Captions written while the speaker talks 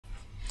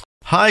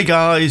Hi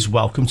guys,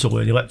 welcome to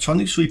Learn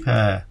Electronics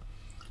Repair.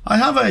 I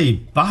have a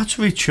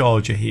battery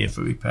charger here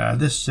for repair.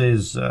 This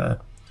is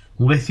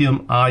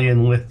lithium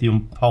ion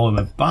lithium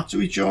polymer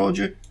battery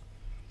charger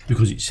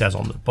because it says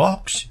on the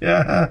box,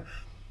 yeah.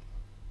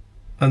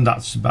 And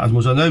that's about as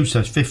much as I know. It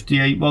says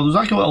 58. Well, there's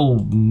like a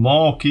little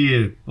mark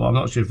here, but I'm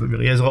not sure if it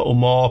really is a little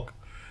mark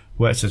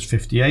where it says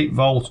 58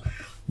 volts.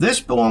 This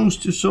belongs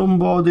to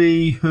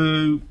somebody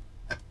who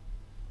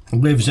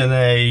lives in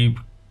a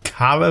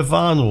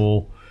caravan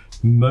or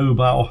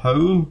mobile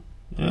home,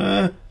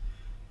 yeah,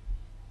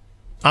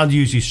 and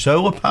uses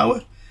solar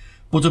power,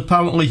 but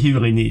apparently he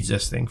really needs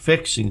this thing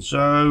fixing,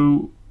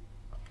 so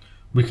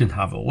we can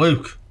have a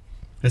look.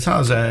 It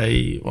has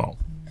a, well,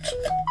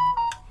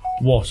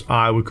 what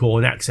I would call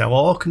an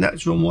XLR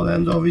connector on one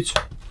end of it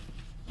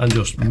and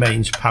just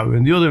mains power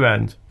on the other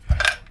end.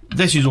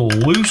 This is all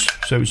loose,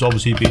 so it's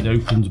obviously been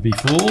opened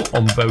before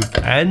on both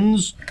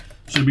ends.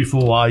 So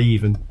before I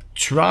even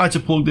try to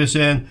plug this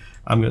in,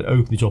 I'm going to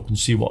open it up and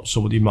see what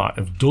somebody might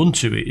have done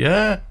to it,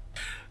 yeah?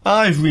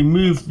 I've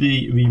removed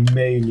the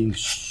remaining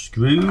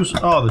screws.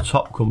 Oh, the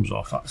top comes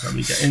off, that's how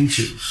we get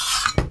into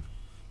it.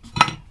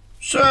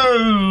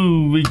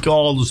 So,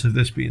 regardless of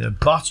this being a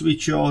battery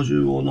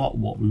charger or not,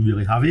 what we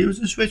really have here is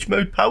a switch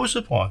mode power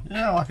supply.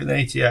 Yeah, like an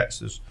ATX,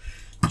 there's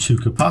two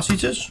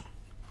capacitors.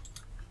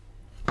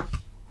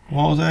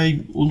 What are they,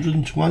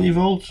 120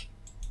 volts?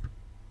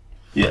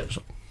 Yeah,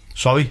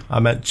 sorry, I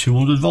meant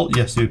 200 volt.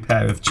 Yes, they're a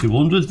pair of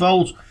 200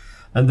 volts.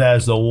 And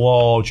there's the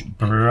large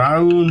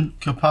brown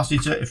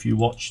capacitor. If you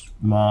watched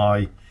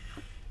my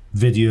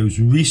videos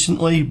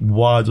recently,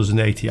 why does an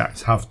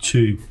ATX have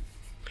two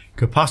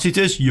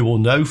capacitors? You will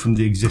know from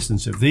the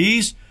existence of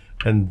these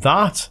and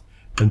that,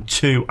 and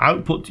two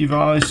output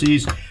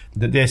devices,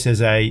 that this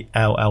is a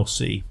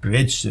LLC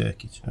bridge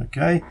circuit,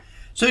 okay?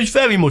 So it's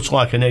very much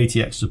like an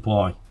ATX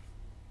supply.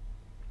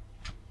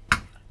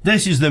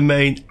 This is the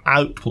main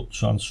output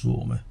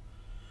transformer.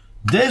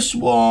 This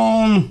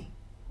one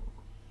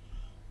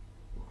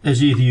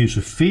is either used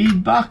for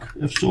feedback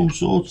of some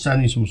sort,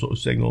 sending some sort of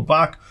signal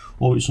back,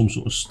 or it's some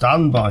sort of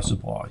standby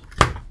supply.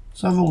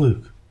 Let's have a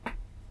look.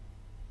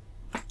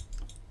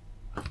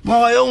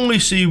 Well, I only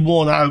see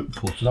one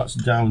output, that's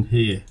down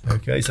here.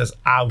 Okay, it says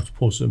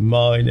output and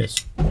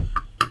minus.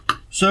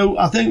 So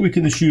I think we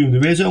can assume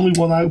there is only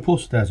one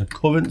output. There's a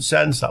current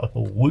sense, that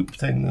little loop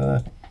thing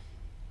there.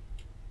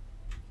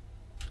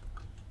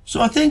 So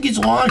I think it's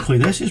likely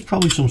this is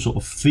probably some sort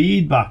of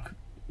feedback.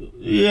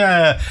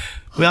 Yeah,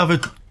 we have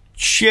a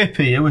chip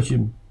here, which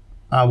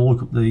I will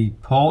look up the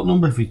port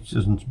number if it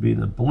hasn't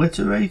been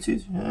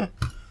obliterated, yeah.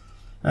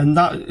 And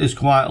that is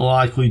quite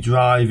likely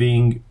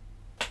driving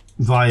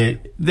via,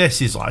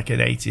 this is like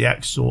an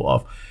ATX sort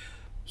of.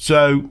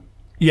 So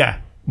yeah,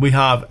 we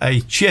have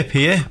a chip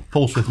here,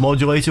 pulse width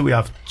modulator. We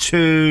have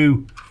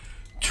two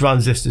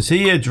transistors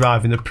here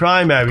driving the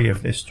primary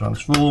of this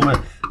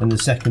transformer, and the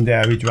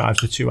secondary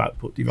drives the two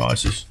output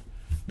devices.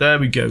 There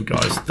we go,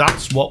 guys,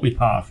 that's what we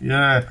have,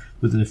 yeah,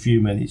 within a few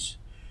minutes.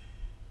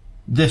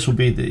 This will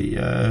be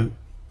the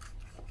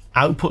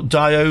output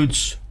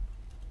diodes,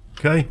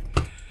 okay?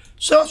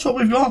 So that's what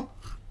we've got.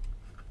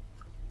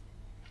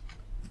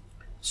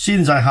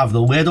 Seeing as I have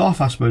the lid off,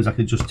 I suppose I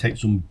could just take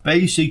some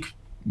basic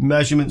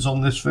measurements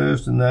on this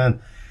first, and then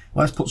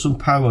let's put some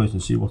power on it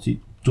and see what it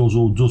does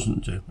or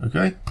doesn't do,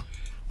 okay?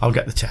 I'll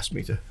get the test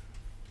meter.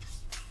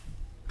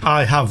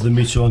 I have the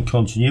meter on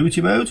continuity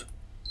mode.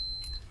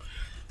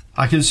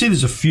 I can see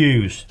there's a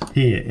fuse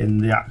here in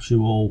the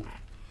actual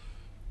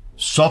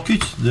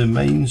socket, the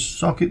main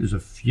socket. There's a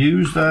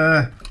fuse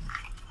there,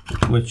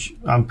 which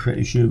I'm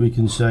pretty sure we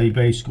can say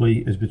basically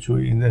is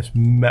between this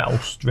metal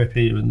strip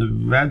here and the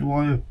red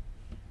wire,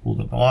 or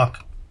the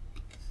black.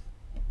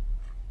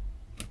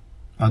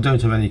 I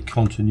don't have any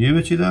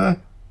continuity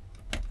there,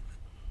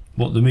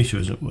 but the meter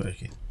isn't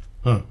working.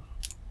 Huh.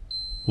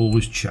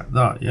 Always check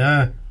that,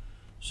 yeah.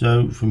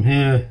 So from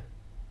here,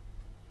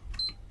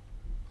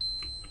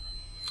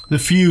 the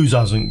fuse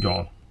hasn't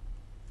gone.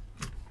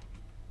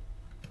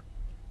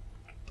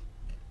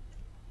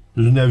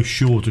 There's no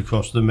short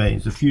across the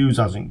mains. The fuse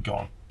hasn't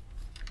gone.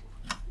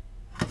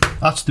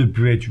 That's the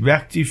bridge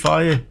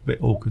rectifier, a bit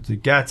awkward to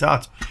get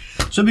at.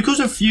 So because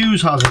the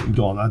fuse hasn't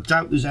gone, I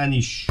doubt there's any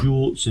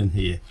shorts in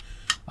here.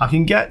 I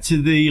can get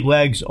to the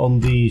legs on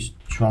these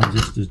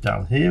transistors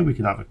down here. We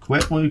can have a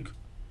quick look.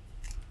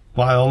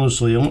 But I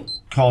honestly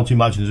can't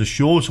imagine there's a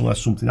short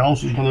unless something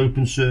else is going to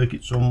open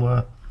circuit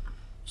somewhere.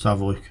 Let's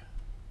have a look.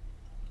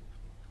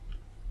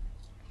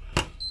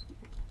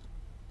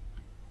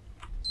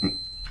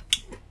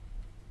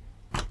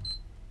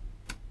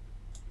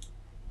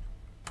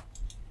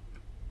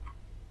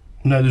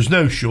 No, there's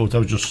no short. I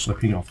was just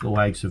slipping off the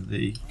legs of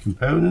the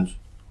component.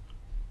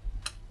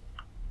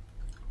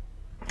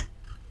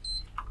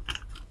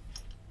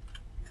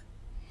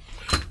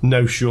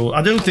 No short.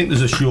 I don't think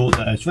there's a short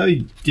there. It's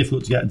very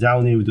difficult to get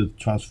down here with the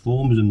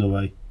transformers in the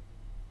way.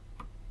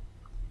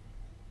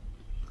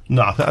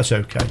 No, I think that's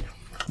okay.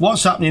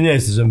 What's happening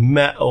is there's a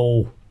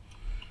metal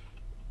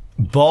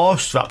bar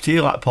strapped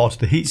here, like part of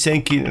the heat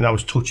sinking, and I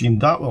was touching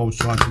that while I was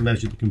trying to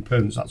measure the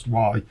components. That's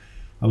why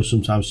I was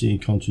sometimes seeing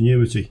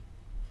continuity.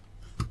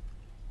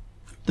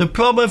 The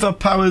problem if I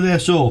power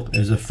this up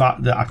is the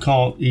fact that I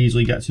can't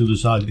easily get to the other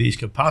side of these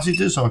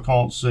capacitors, so I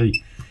can't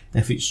see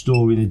if it's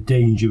storing a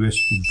dangerous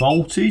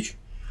voltage.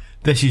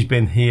 This has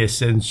been here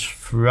since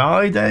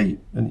Friday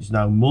and it's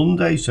now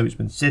Monday, so it's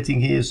been sitting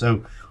here,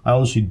 so I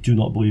honestly do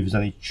not believe there's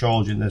any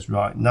charge in this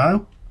right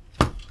now.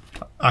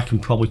 I can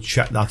probably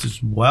check that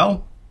as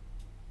well.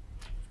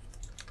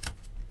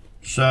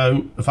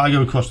 So if I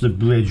go across the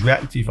bridge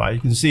rectifier, you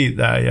can see it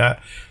there, yeah.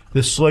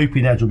 The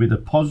sloping edge will be the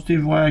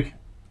positive leg.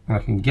 I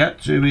can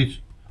get to it.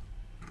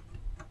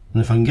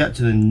 And if I can get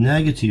to the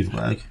negative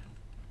leg,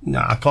 no,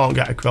 I can't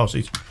get across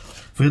it.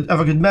 If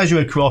I could measure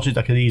across it,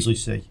 I could easily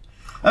see.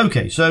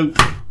 Okay, so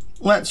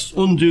let's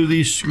undo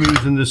these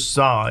screws in the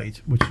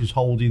side, which is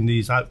holding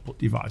these output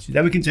devices.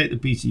 Then we can take the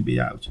PCB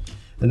out,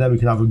 and then we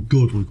can have a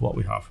good look at what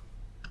we have.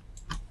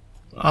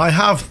 I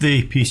have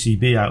the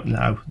PCB out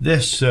now.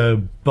 This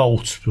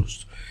bolt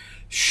just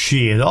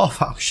sheared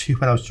off actually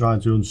when I was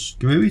trying to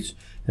unscrew it.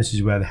 This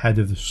is where the head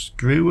of the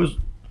screw was,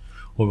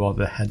 or rather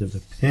the head of the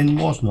pin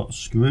was, not a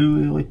screw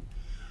really,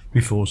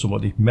 before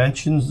somebody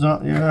mentions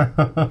that,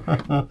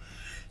 yeah.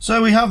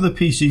 So we have the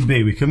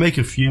PCB. We can make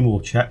a few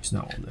more checks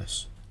now on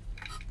this.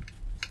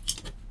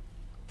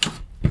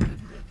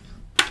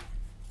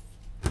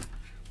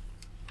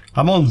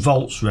 I'm on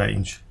volts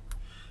range.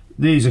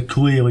 These are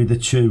clearly the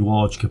two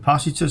large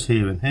capacitors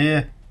here and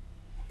here.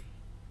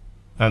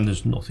 And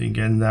there's nothing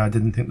in there. I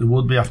didn't think there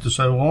would be after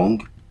so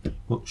long,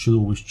 but should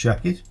always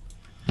check it.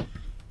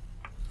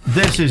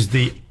 This is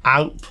the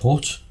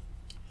output.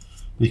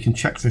 We can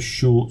check for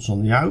shorts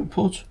on the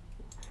output.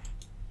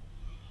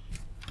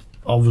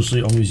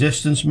 Obviously on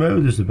resistance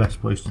mode is the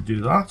best place to do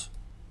that.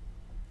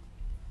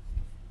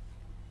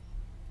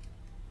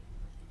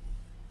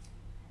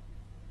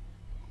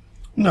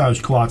 No,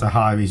 it's quite a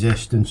high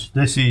resistance.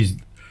 This is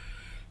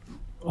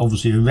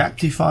obviously a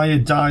rectifier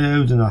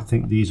diode, and I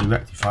think these are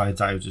rectifier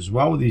diodes as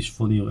well, with these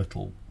funny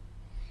little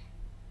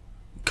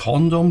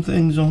condom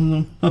things on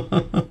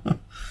them.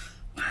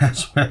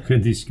 Best way I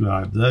can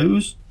describe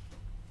those.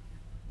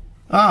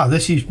 Ah,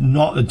 this is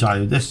not a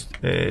diode, this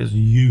is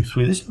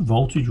U3, this is a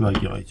voltage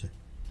regulator.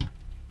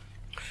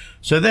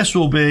 So this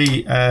will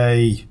be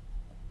a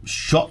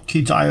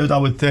Schottky diode, I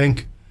would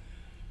think,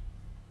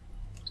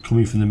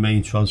 coming from the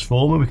main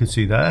transformer, we can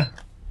see there.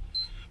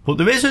 But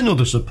there is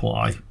another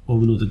supply, or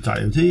another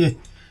diode here.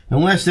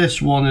 Unless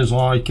this one is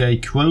like a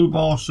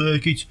crowbar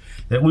circuit,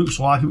 it looks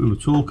like it, we were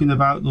talking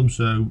about them,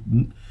 so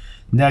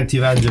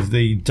negative end of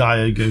the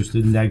diode goes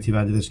to the negative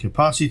end of this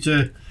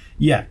capacitor.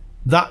 Yeah,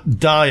 that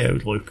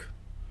diode, look.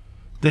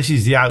 This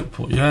is the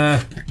output,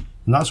 yeah,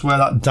 and that's where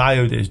that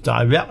diode is,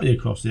 directly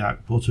across the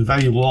output, a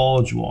very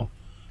large one.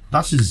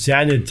 That's a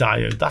Zener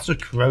diode, that's a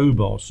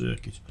crowbar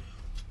circuit.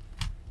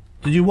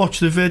 Did you watch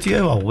the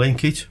video? I'll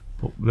link it,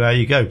 but there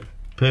you go,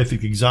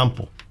 perfect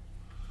example.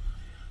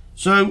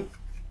 So,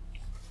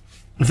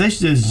 if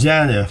this is a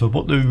Zener, if I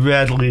put the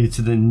red lead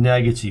to the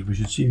negative, we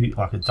should see it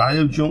like a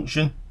diode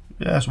junction.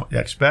 Yeah, that's what you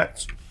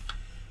expect.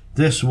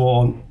 This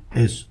one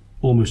is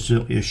almost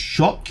certainly a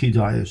Schottky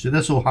diode, so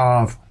this will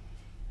have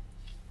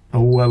a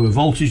lower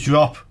voltage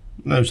drop.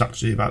 No, it's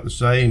actually about the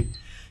same,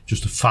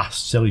 just a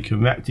fast silicon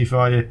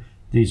rectifier.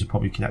 These are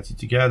probably connected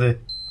together.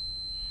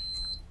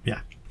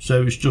 Yeah,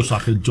 so it's just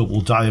like a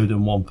double diode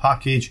in one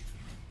package.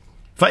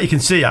 In fact, you can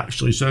see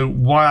actually, so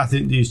why I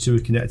think these two are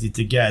connected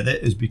together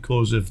is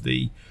because of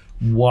the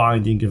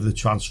winding of the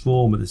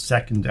transformer, the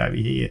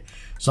secondary here.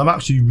 So I'm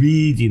actually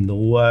reading the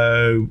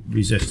low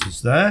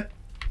resistance there,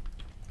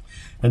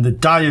 and the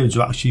diodes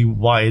are actually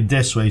wired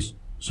this way.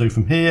 So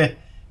from here,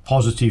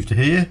 positive to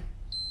here,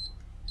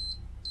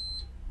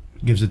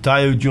 gives a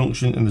diode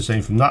junction, and the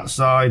same from that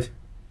side.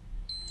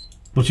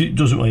 But it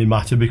doesn't really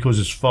matter, because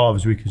as far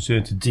as we're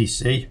concerned to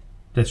DC,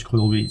 this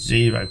could all read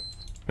 0.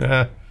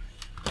 Yeah,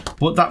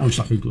 but that looks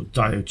like a good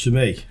diode to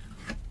me.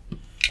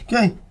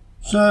 Okay,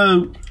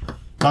 so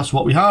that's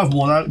what we have.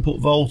 One output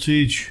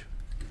voltage,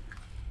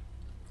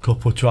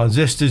 couple of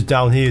transistors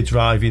down here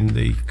driving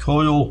the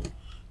coil,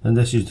 and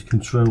this is the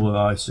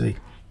controller IC.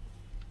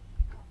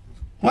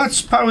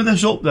 Let's power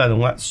this up then, and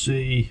let's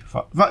see.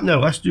 In fact, no,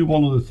 let's do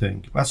one other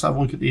thing. Let's have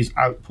a look at these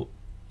output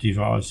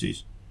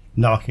devices.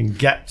 Now I can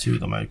get to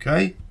them,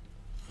 okay?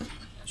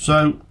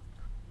 So,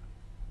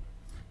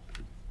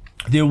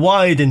 they're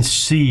wired in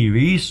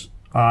series.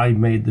 I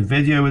made the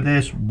video with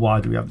this.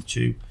 Why do we have the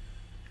two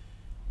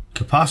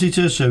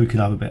capacitors? So we can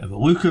have a bit of a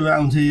look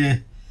around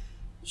here.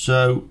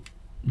 So,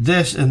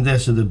 this and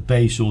this are the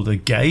base or the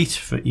gate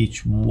for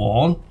each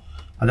one.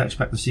 I'd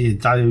expect to see a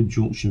diode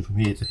junction from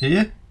here to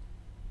here.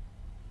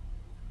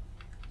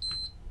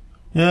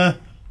 Yeah,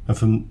 and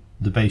from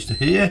the base to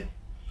here,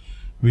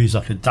 reads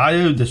like a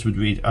diode. This would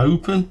read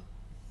open,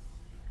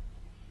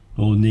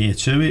 or near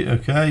to it,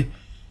 okay.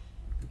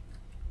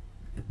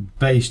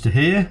 Base to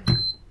here,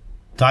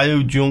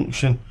 diode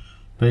junction,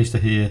 base to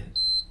here,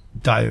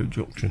 diode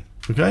junction,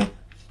 okay.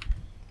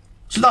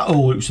 So that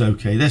all looks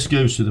okay. This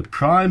goes to the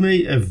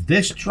primary of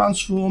this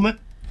transformer,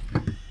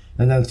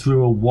 and then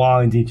through a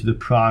winding to the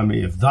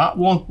primary of that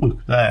one.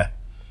 Look there.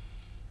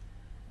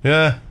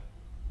 Yeah.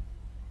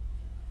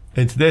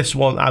 Into this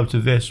one, out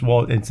of this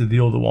one, into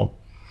the other one.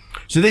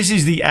 So this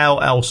is the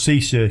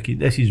LLC circuit.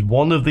 This is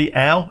one of the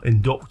L,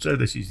 inductor.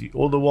 This is the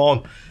other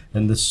one.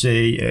 And the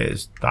C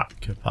is that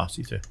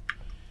capacitor.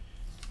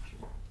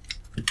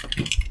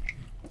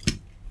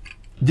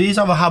 These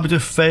have a habit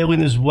of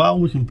failing as well.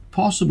 We can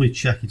possibly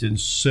check it in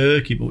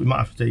circuit, but we might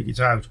have to take it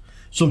out.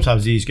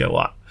 Sometimes these go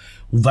like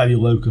very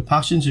low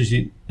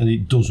capacitance and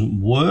it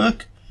doesn't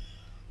work.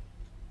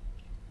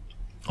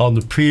 On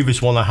the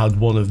previous one I had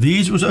one of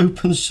these was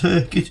open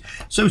circuit,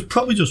 so it's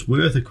probably just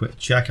worth a quick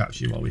check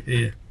actually while we're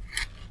here.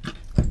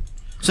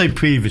 Say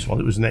previous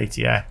one, it was an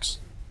ATX.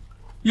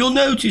 You'll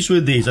notice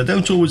with these, I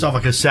don't always have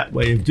like a set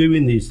way of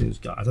doing these things,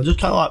 guys. I just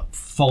kind of like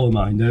follow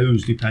my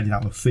nose depending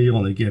on how I feel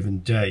on a given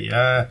day,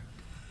 yeah?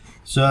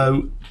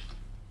 So,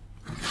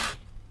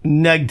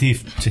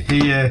 negative to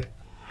here,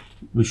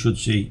 we should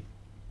see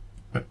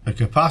a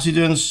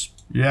capacitance,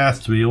 yeah,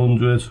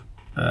 300.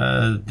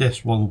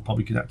 This one will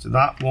probably connect to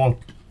that one.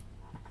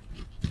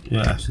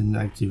 Yeah, it's a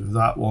negative of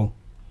that one.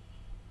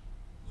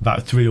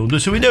 About 300.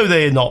 So we know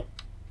they're not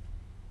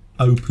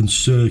open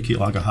circuit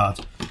like I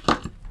had.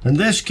 And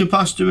this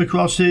capacitor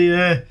across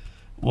here,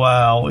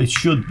 well, it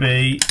should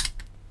be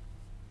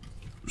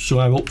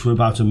somewhere up to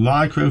about a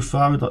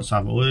microfarad. Let's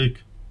have a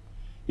look.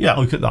 Yeah,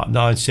 look at that,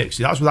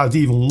 960. That's without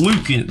even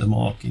looking at the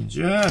markings,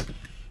 yeah.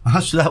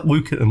 That's without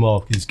looking at the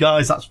markings.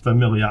 Guys, that's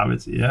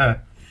familiarity, yeah.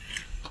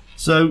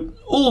 So,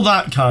 all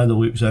that kind of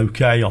looks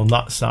okay on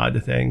that side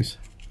of things.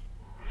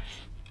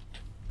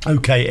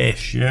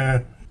 Okay-ish,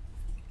 yeah.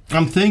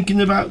 I'm thinking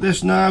about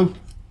this now.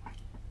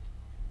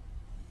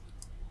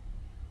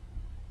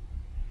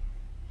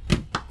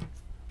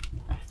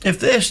 If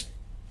this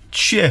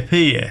chip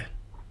here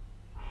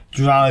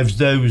drives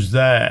those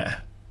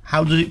there,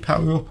 how does it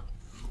power up?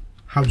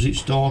 How does it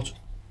start?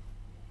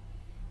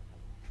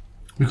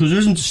 Because there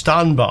isn't a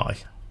standby.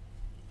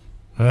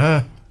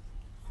 Let's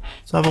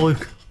have a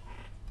look.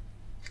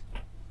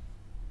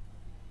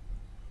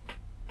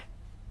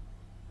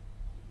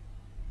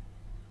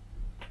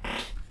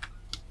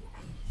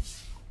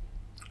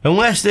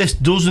 Unless this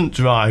doesn't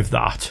drive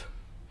that.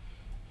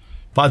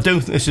 But I don't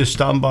think this is a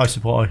standby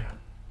supply.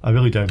 I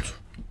really don't.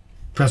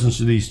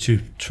 Presence of these two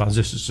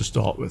transistors to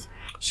start with.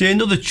 See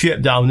another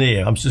chip down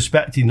here, I'm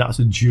suspecting that's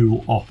a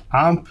dual op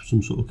amp,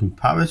 some sort of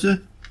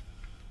comparator.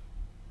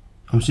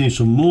 I'm seeing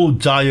some more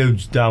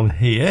diodes down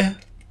here,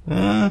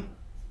 for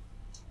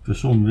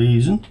some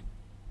reason.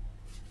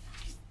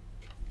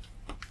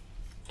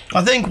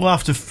 I think we'll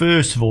have to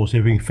first of all see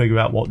if we can figure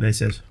out what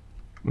this is.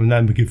 And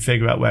then we can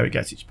figure out where it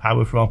gets its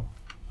power from.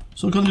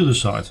 So look on the other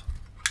side.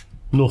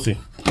 Nothing.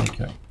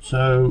 Okay,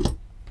 so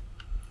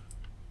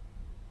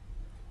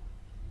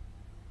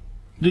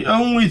the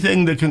only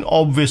thing that can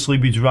obviously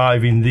be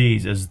driving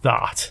these is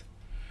that,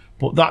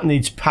 but that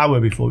needs power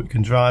before it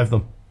can drive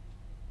them.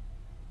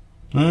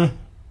 You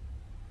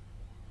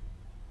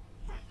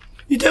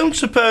don't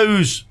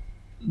suppose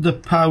the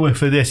power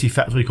for this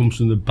effectively comes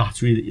from the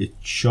battery that you're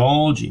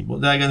charging,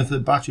 but then again, if the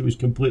battery was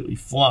completely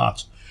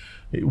flat,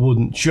 it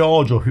wouldn't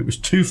charge, or if it was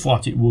too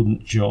flat, it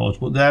wouldn't charge.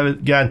 But there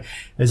again,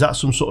 is that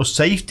some sort of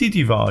safety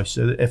device,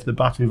 so that if the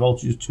battery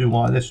voltage is too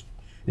high, this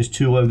is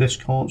too low, this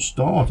can't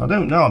start? I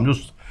don't know, I'm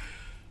just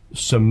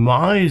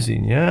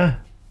surmising, yeah.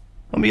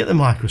 Let me get the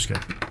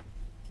microscope.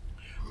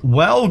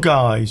 Well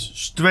guys,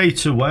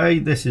 straight away,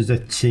 this is a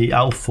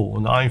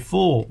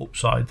TL494,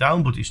 upside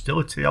down, but it's still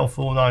a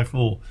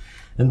TL494.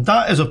 And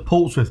that is a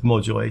pulse width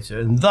modulator,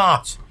 and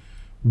that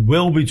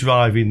will be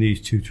driving these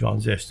two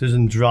transistors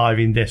and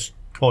driving this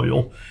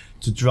coil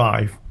to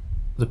drive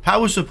the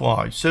power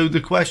supply. So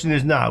the question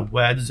is now,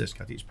 where does this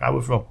get its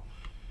power from?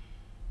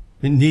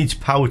 It needs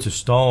power to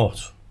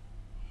start.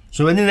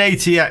 So in an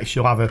ATX,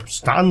 you'll have a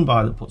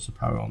standby that puts the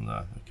power on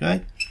there,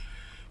 okay?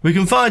 We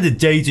can find a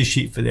data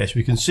sheet for this.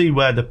 We can see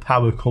where the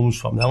power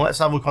comes from. Now let's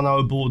have a look on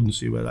our board and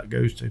see where that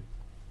goes to.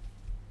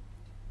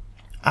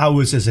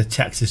 Ours is a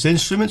Texas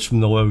Instruments from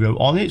the logo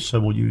on it, so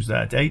we'll use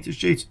their data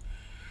sheet.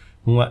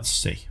 And let's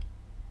see.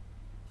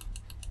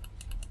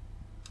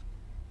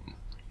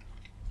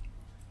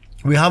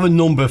 We have a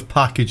number of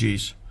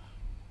packages.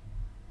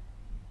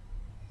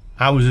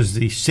 Ours is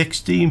the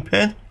 16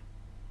 pin.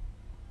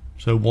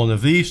 So one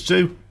of these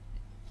two.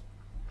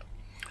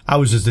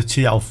 Ours is the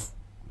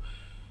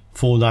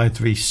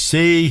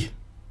TL493C.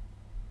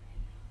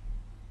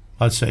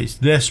 I'd say it's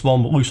this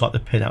one, but looks like the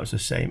pinout's the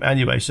same.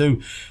 Anyway, so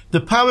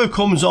the power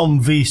comes on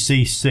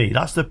VCC.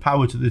 That's the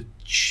power to the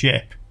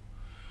chip.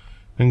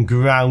 And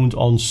ground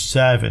on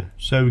 7.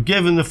 So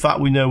given the fact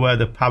we know where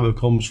the power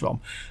comes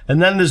from.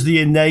 And then there's the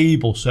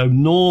enable. So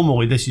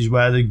normally this is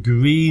where the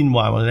green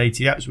wire on an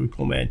ATX would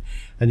come in.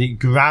 And it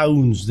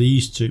grounds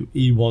these two,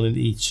 E1 and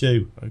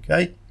E2.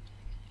 Okay.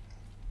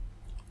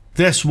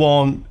 This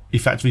one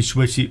effectively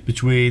switches it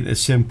between a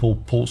simple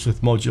pulse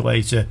width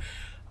modulator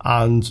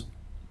and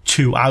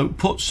two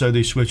outputs, so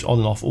they switch on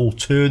and off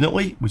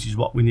alternately, which is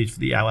what we need for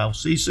the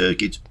LLC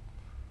circuit.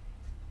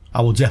 I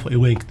will definitely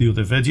link the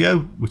other video,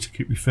 which I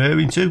keep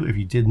referring to if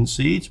you didn't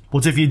see it.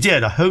 But if you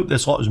did, I hope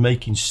this lot is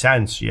making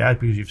sense, yeah,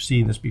 because you've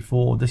seen this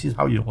before. This is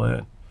how you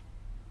learn.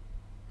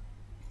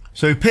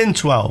 So pin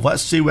 12,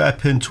 let's see where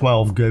pin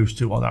 12 goes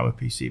to on our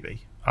PCB,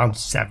 and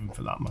 7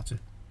 for that matter.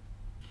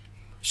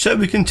 So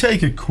we can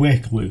take a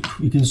quick look.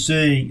 You can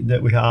see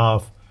that we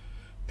have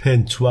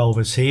pin 12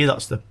 is here,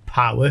 that's the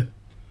power.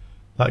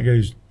 That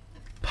goes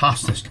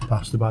past this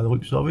capacitor by the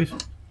looks of it.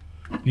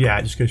 Yeah,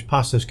 it just goes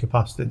past this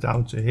capacitor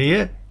down to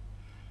here.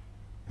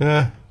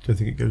 Yeah, don't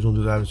think it goes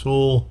under there at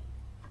all.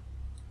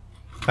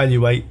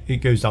 Anyway, it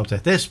goes down to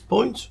this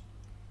point.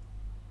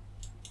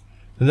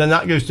 And then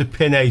that goes to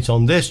pin 8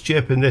 on this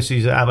chip, and this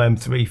is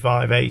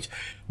LM358,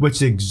 which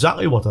is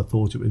exactly what I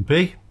thought it would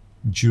be.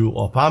 Dual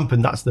op amp,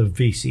 and that's the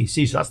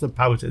VCC, so that's the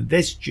power to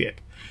this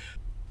chip.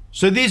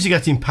 So these are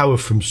getting power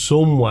from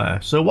somewhere.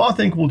 So what I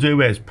think we'll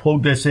do is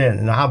plug this in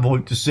and have a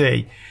look to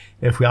see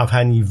if we have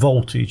any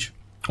voltage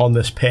on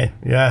this pin.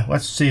 Yeah,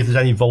 let's see if there's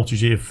any voltage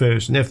here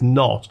first, and if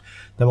not,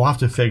 then we'll have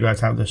to figure out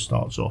how this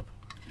starts up.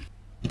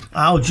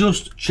 I'll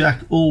just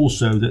check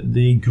also that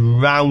the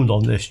ground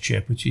on this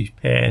chip, which is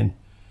pin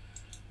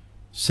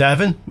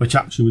 7, which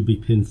actually would be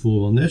pin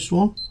 4 on this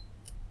one,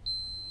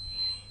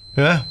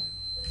 yeah,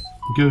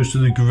 goes to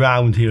the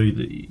ground here,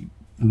 the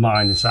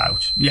minus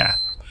out. Yeah,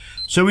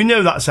 so we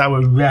know that's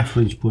our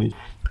reference point.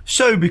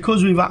 So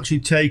because we've actually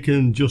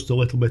taken just a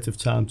little bit of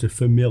time to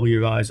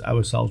familiarize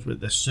ourselves with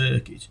this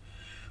circuit,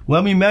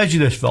 when we measure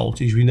this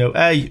voltage, we know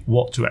A,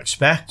 what to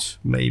expect,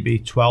 maybe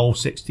 12,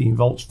 16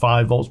 volts,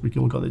 5 volts, we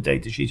can look on the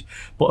data sheet,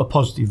 but a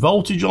positive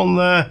voltage on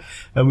there.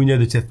 And we know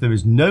that if there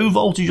is no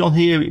voltage on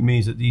here, it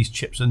means that these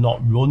chips are not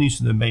running,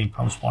 so the main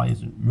power supply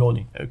isn't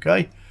running,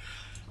 okay?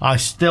 I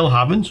still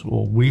haven't,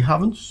 or we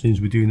haven't, since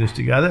we're doing this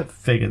together,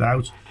 figured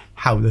out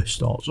how this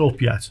starts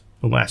up yet,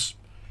 unless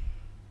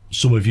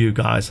some of you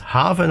guys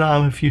have, and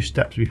I'm a few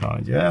steps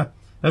behind, yeah?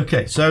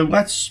 Okay, so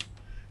let's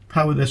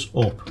power this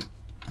up.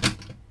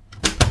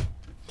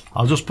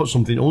 I'll just put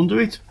something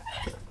under it.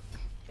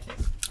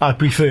 I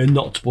prefer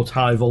not to put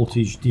high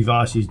voltage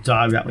devices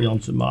directly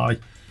onto my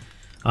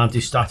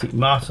anti-static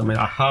mat. I mean,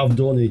 I have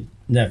done it,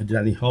 never did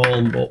any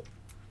harm, but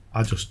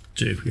I just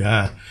do,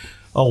 yeah.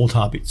 Old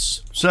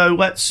habits. So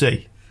let's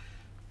see.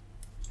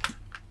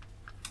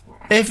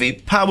 If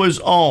it powers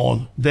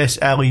on,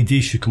 this LED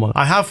should come on.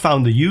 I have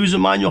found the user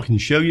manual, I can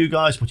show you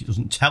guys, but it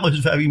doesn't tell us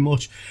very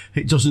much.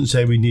 It doesn't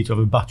say we need to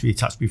have a battery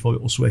attached before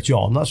it will switch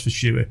on, that's for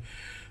sure.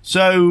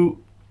 So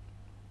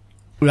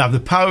we have the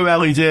power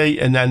LED,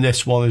 and then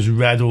this one is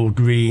red or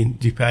green,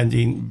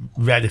 depending,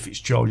 red if it's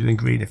charged and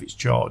green if it's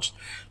charged.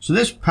 So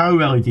this power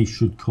LED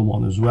should come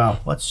on as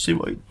well. Let's see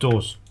what it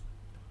does.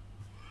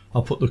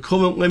 I'll put the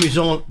current limit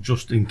on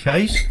just in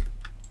case.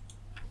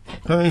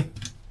 Okay,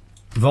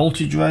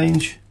 voltage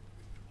range,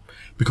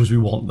 because we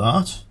want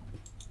that.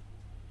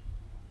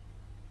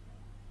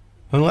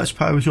 And let's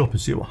power it up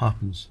and see what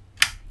happens.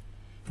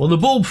 Well, the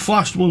bulb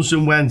flashed once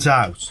and went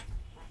out.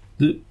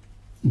 The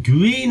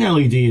green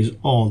LED is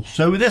on,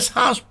 so this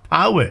has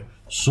power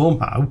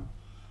somehow.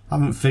 I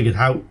haven't figured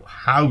out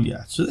how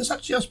yet. So this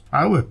actually has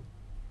power.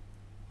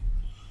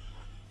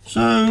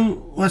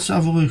 So let's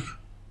have a look.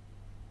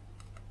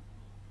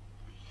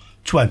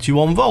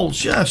 21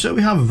 volts, yeah, so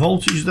we have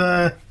voltage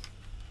there.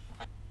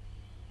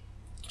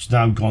 It's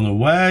now gone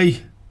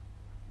away.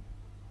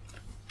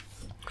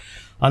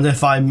 And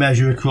if I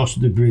measure across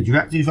the bridge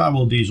rectifier,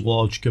 well, these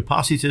large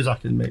capacitors, I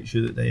can make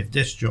sure that they have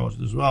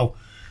discharged as well.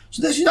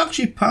 So this is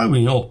actually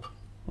powering up.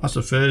 That's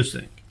the first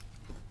thing.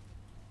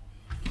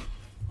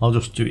 I'll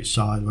just do it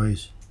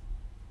sideways.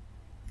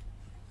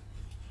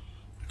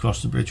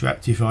 Across the bridge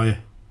rectifier.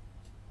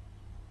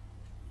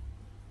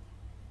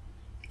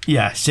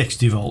 Yeah,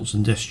 60 volts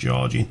and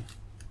discharging.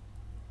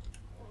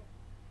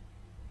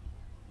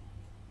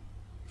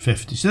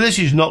 50. So this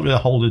is not going to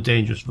hold a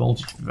dangerous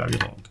voltage for very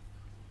long.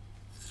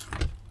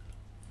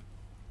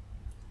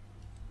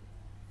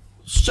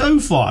 So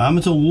far, I'm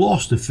at a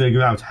loss to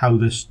figure out how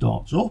this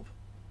starts up.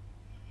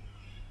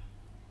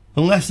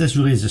 Unless this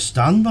really is a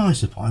standby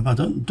supply, but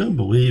I don't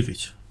believe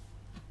it.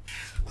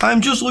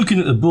 I'm just looking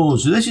at the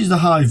board, so this is the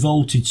high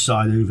voltage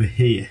side over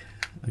here,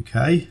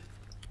 okay?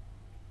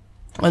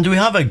 And we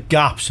have a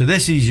gap, so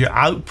this is your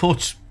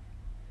output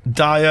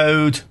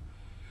diode.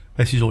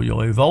 This is all your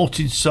low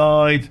voltage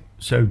side,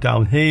 so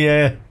down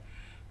here,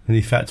 and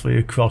effectively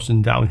across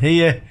and down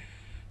here.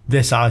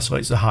 This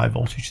isolates the high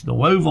voltage to the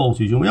low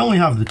voltage, and we only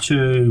have the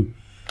two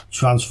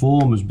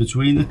transformers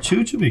between the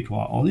two, to be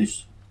quite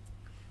honest.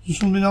 Is there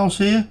something else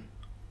here?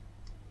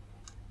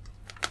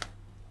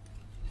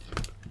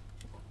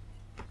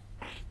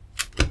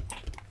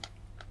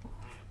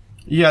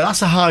 Yeah,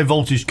 that's a high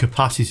voltage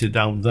capacitor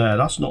down there.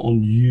 That's not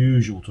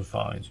unusual to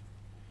find.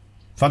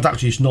 In fact,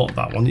 actually it's not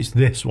that one, it's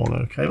this one,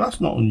 okay?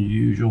 That's not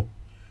unusual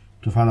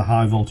to find a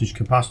high voltage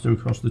capacitor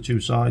across the two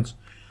sides.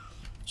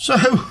 So,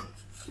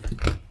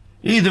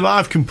 either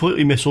I've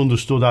completely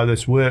misunderstood how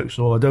this works,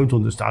 or I don't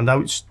understand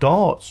how it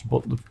starts,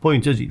 but the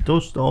point is it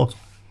does start.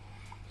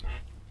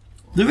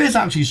 there is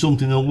actually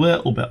something a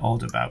little bit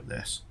odd about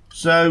this.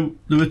 So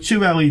there are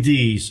two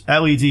LEDs,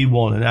 LED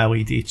 1 and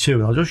LED 2,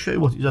 and I'll just show you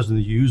what it does in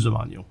the user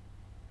manual.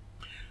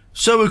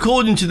 So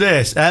according to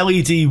this,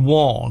 LED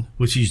 1,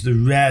 which is the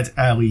red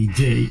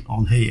LED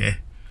on here,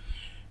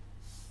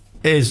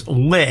 is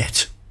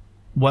lit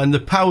when the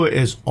power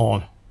is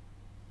on,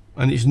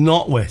 and it's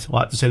not lit,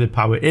 like to say the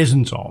power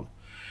isn't on.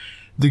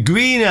 The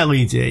green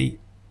LED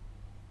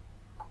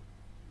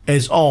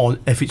is on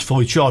if it's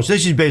fully charged.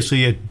 This is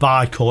basically a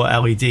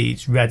bi-colour LED,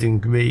 it's red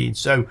and green.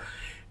 So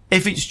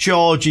if it's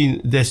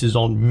charging, this is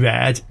on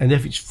red, and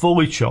if it's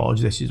fully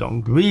charged, this is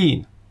on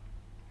green.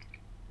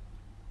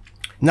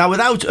 Now,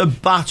 without a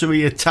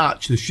battery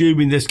attached,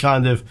 assuming this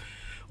kind of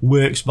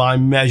works by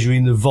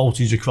measuring the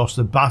voltage across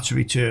the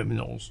battery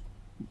terminals,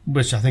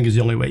 which I think is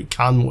the only way it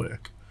can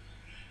work,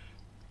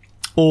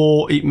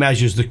 or it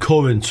measures the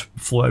current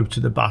flow to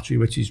the battery,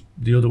 which is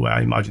the other way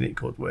I imagine it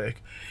could work.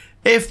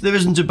 If there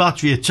isn't a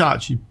battery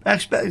attached, you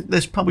expect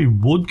this probably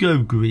would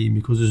go green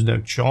because there's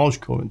no charge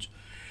current.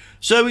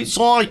 So it's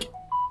like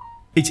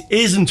it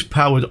isn't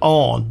powered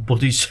on,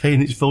 but it's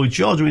saying it's fully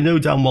charged. We know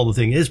damn well the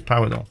thing is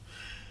powered on.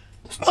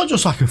 It's not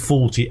just like a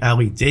faulty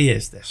LED,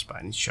 is this, by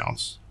any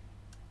chance?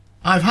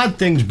 I've had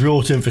things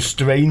brought in for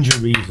stranger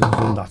reasons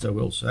than that, I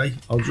will say.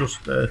 I'll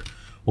just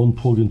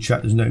unplug and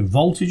check there's no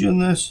voltage in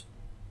this.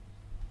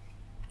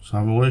 Let's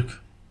have a look.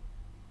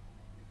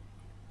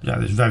 Yeah,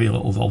 there's very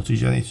little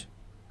voltage in it.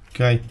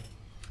 Okay.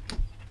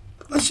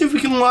 Let's see if we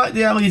can light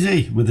the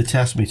LED with the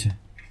test meter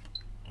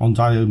on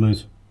diode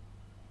mode.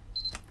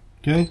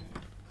 Okay.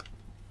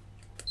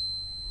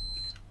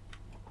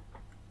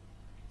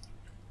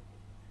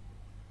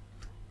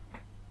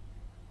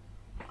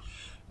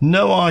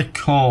 No, I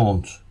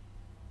can't.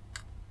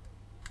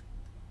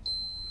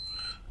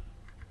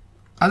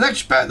 I'd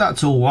expect that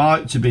to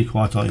light, to be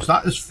quite honest.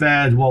 That is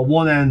fed, well,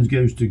 one end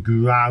goes to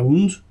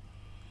ground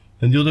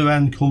and the other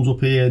end comes up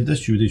here.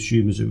 This you would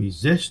assume is a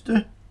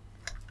resistor.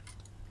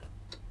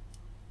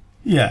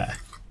 Yeah.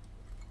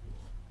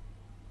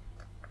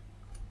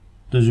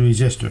 There's a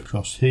resistor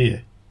across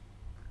here.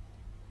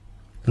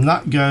 And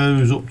that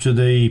goes up to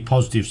the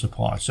positive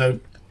supply. So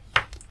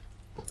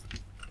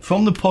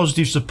from the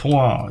positive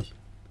supply,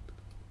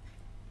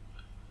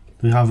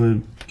 we have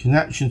a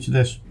connection to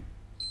this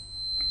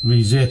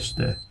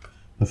resistor,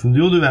 and from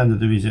the other end of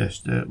the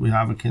resistor we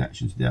have a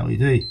connection to the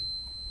LED.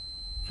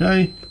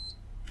 Okay,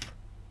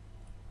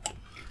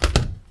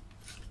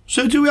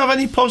 so do we have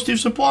any positive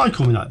supply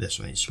coming out this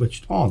when it's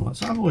switched on?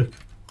 Let's have a look.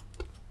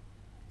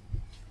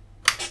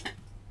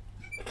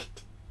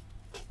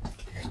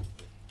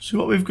 See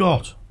what we've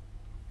got.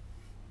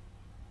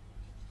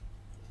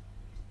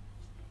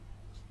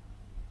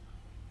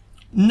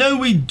 No,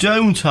 we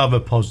don't have a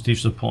positive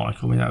supply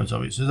coming out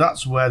of it, so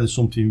that's where there's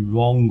something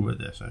wrong with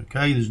this.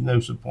 Okay, there's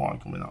no supply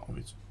coming out of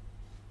it,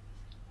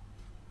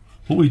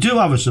 but we do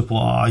have a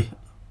supply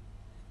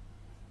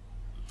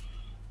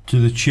to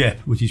the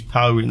chip which is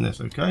powering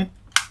this. Okay,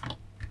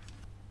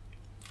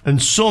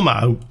 and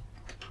somehow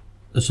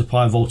the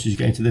supply voltage is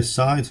getting to this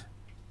side.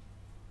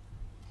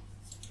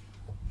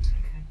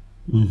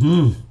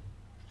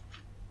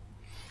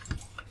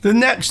 The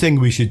next thing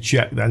we should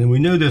check then, and we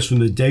know this from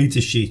the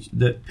data sheet,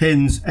 that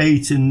pins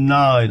 8 and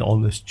 9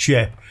 on this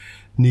chip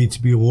need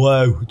to be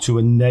low to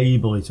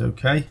enable it.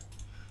 Okay,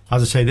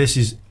 as I say, this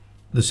is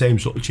the same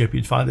sort of chip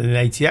you'd find in an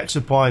ATX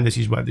supply, and this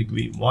is where the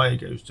green wire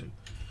goes to.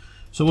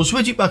 So we'll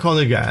switch it back on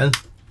again.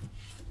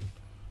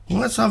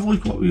 Let's have a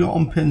look what we got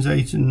on pins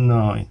 8 and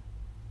 9.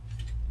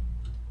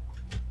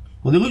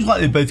 Well, they look like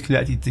they're both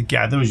connected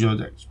together, as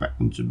you'd expect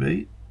them to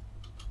be.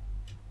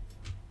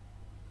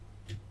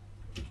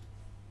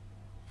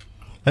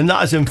 And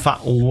that is in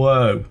fact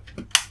low.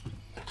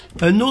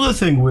 Another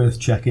thing worth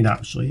checking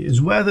actually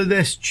is whether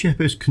this chip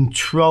is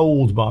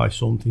controlled by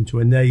something to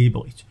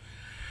enable it,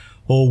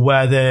 or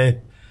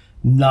whether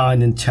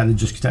 9 and 10 are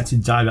just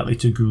connected directly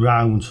to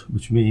ground,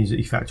 which means that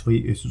effectively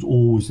it is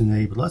always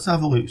enabled. Let's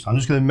have a look. So I'm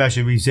just going to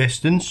measure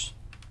resistance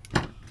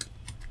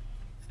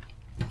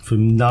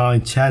from 9,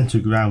 10 to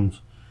ground.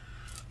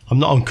 I'm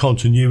not on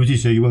continuity,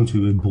 so you won't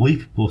even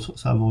bleep, but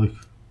let's have a look.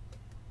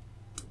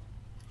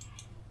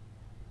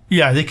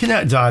 Yeah, they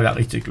connect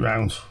directly to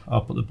ground. I'll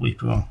put the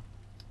bleeper on.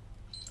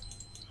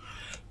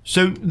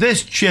 So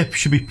this chip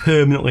should be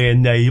permanently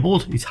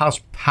enabled. It has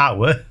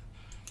power.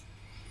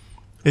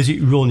 Is it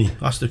running?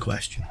 That's the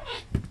question.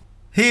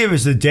 Here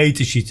is the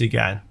data sheet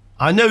again.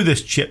 I know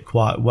this chip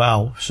quite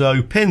well.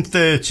 So pin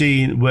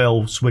 13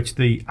 will switch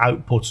the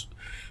outputs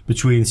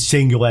between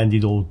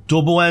single-ended or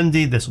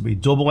double-ended. This will be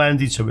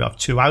double-ended, so we have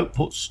two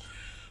outputs.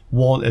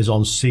 One is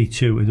on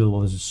C2 and the other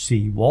one is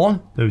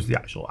C1. Those are the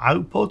actual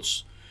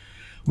outputs.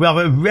 We have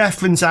a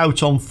reference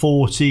out on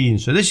 14,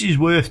 so this is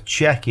worth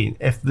checking.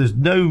 If there's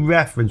no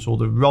reference or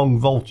the wrong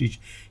voltage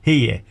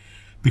here,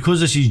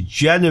 because this is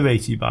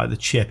generated by the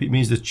chip, it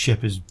means the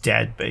chip is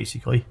dead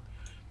basically.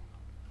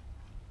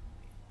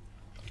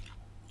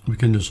 We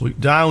can just look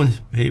down,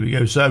 here we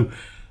go. So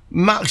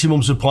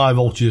maximum supply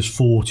voltage is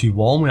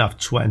 41, we have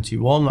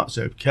 21, that's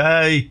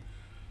okay.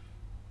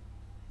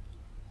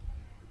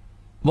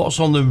 What's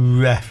on the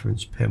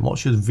reference pin? What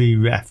should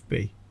VREF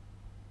be?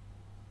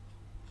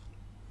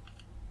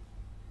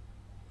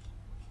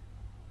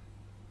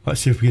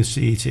 Let's see if we can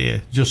see it here.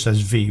 It just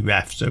says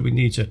VREF, so we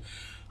need to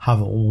have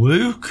a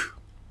look.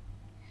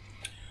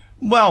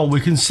 Well,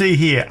 we can see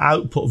here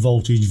output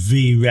voltage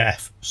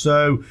VREF.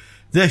 So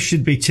this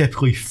should be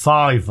typically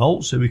 5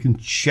 volts. So we can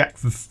check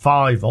for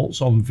 5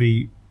 volts on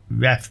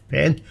VREF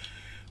pin,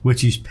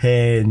 which is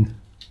pin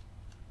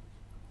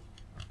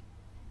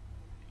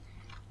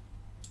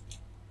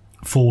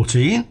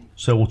 14.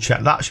 So we'll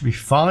check that should be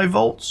 5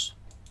 volts.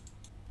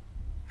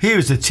 Here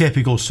is the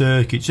typical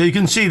circuit. So you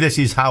can see this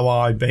is how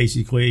I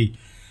basically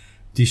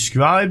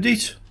described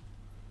it.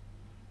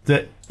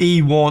 That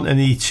E1 and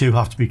E2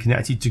 have to be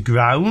connected to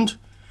ground.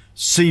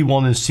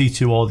 C1 and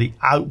C2 are the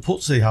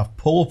outputs. They have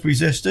pull-up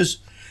resistors.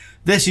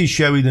 This is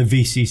showing a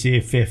VCC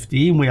of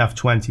 15. We have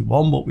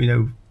 21, but we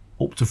know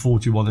up to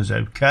 41 is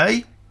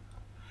okay.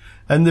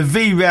 And the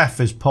VREF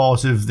is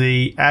part of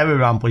the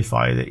error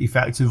amplifier that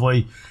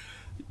effectively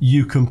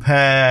you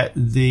compare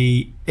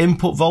the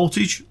input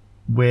voltage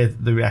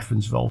with the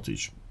reference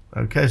voltage.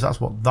 Okay, so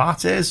that's what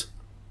that is.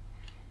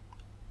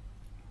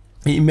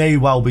 It may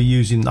well be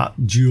using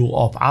that dual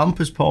op amp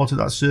as part of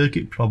that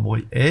circuit,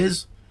 probably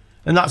is.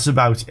 And that's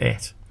about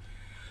it.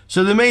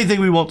 So the main thing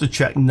we want to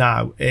check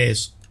now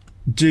is,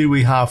 do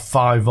we have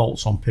 5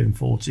 volts on pin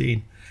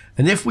 14?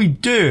 And if we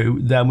do,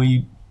 then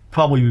we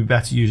probably be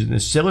better using an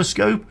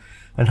oscilloscope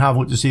and have a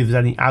look to see if there's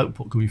any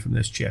output coming from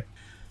this chip.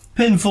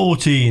 Pin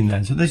 14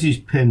 then, so this is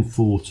pin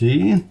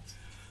 14.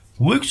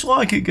 Looks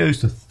like it goes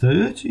to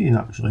 13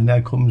 actually, and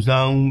then comes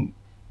down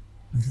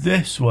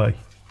this way.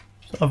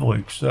 Let's have a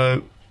look.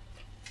 So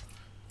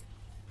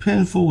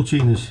pin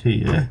 14 is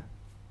here.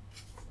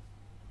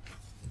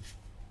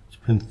 It's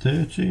pin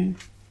 13.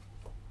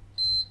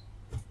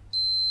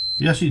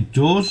 Yes, it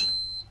does.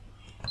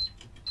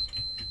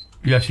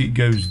 Yes, it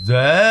goes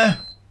there.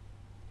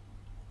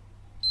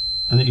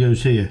 And it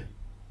goes here.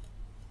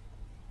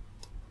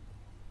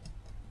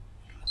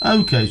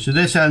 Okay, so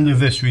this end of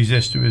this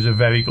resistor is a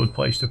very good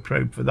place to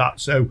probe for that.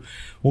 So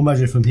we'll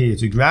measure from here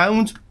to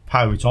ground,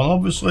 power it on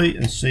obviously,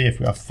 and see if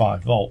we have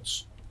 5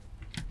 volts.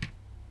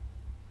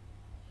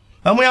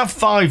 And we have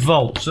 5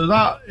 volts, so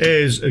that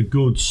is a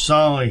good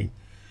sign.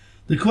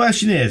 The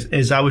question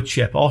is our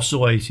chip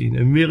oscillating?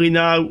 And really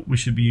now we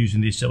should be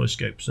using the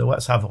oscilloscope, so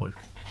let's have a look.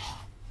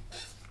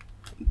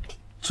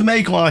 To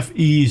make life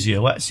easier,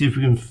 let's see if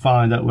we can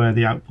find out where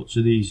the outputs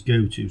of these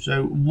go to.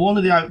 So one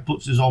of the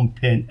outputs is on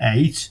pin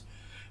 8.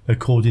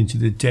 According to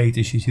the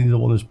data sheet, the other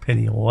one is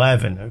pin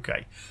 11.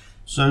 Okay,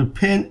 so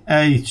pin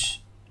 8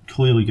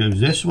 clearly goes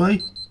this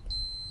way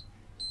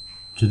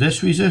to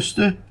this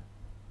resistor.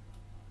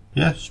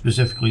 Yeah,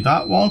 specifically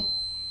that one.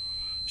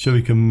 So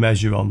we can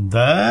measure on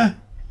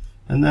there.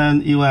 And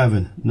then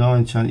 11,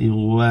 9, 10,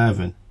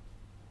 11.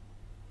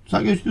 So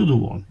that goes to the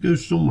other one. It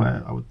goes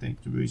somewhere, I would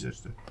think, to the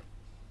resistor.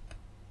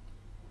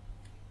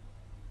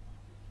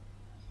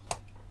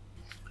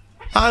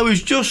 I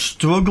was just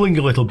struggling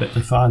a little bit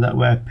to find out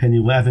where pin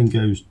 11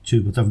 goes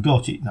to, but I've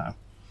got it now.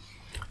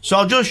 So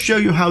I'll just show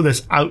you how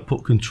this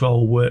output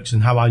control works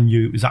and how I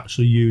knew it was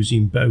actually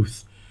using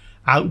both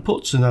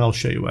outputs, and then I'll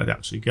show you where they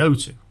actually go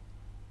to.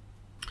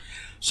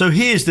 So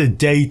here's the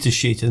data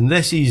sheet, and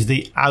this is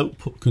the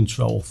output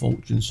control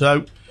function.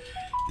 So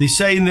they're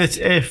saying that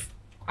if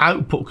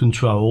output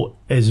control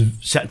is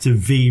set to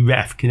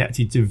VREF,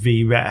 connected to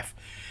VREF,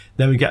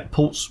 then we get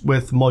pulse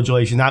width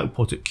modulation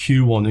output at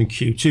Q1 and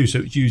Q2, so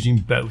it's using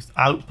both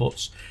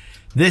outputs.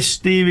 This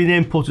steering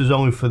input is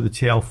only for the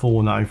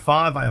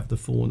TL495, I have the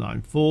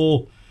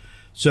 494,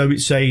 so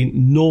it's saying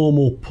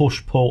normal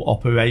push-pull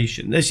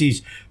operation. This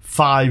is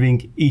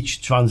firing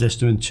each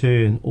transistor in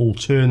turn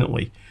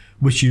alternately,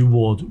 which you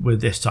would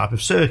with this type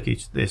of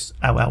circuit, this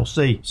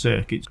LLC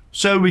circuit.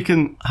 So we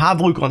can have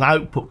a look on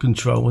output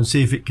control and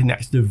see if it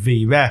connects to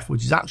VREF,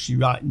 which is actually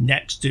right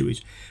next to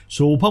it.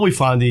 So we'll probably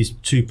find these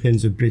 2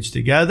 pins are bridged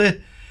together,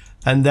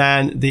 and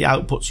then the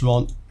outputs are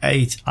on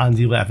 8 and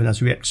 11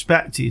 as we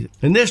expected.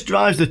 And this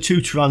drives the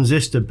 2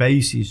 transistor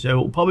bases, so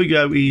it'll probably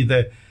go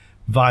either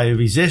via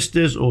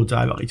resistors or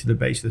directly to the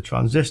base of the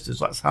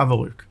transistors. Let's have a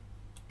look.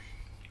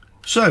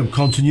 So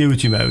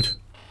continuity mode.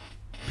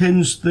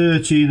 Pins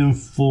 13 and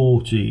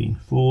 14,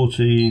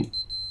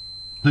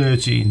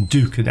 13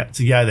 do connect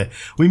together.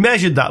 We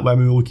measured that when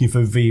we were looking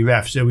for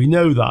VREF, so we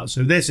know that.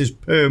 So this is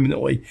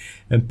permanently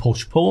in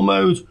push-pull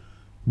mode.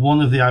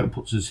 One of the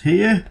outputs is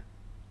here,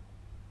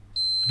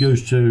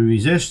 goes to a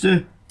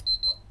resistor.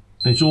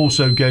 It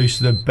also goes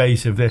to the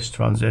base of this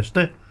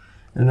transistor.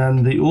 And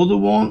then the other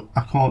one,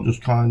 I can't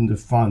just kind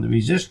of find the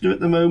resistor at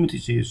the moment,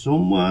 it's here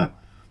somewhere,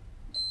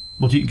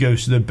 but it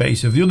goes to the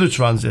base of the other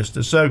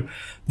transistor. So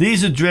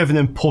these are driven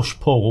in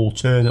push-pull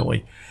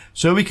alternately.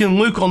 So we can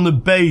look on the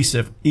base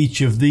of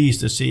each of these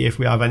to see if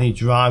we have any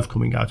drive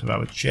coming out of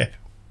our chip.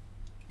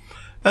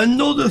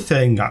 Another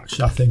thing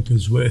actually I think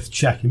is worth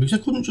checking, because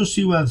I couldn't just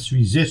see where this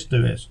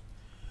resistor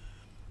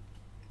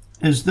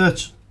is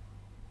that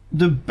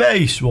the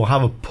base will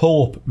have a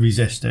pull-up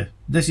resistor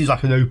this is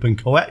like an open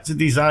collector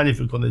design. If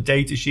you look on the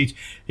data sheet,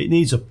 it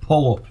needs a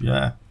pull-up,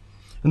 yeah.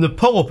 And the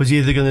pull-up is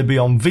either going to be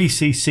on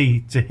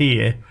VCC to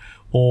here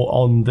or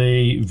on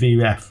the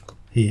VREF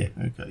here.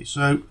 Okay,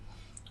 so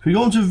if we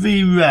go into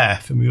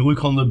VREF and we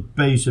look on the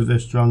base of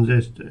this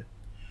transistor,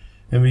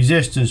 in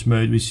resistance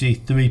mode we see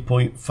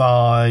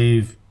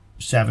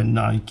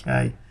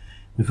 3.579k.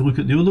 If we look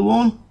at the other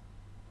one,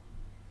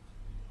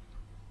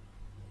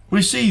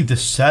 we see the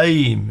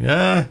same,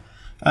 yeah.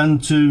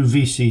 And to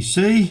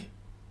VCC,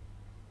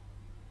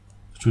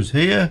 which was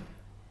here,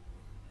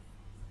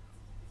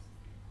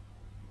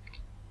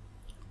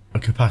 a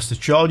capacitor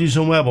charging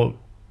somewhere about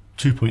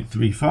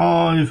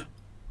 2.35,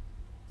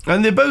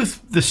 and they're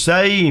both the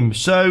same.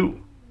 So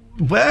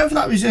wherever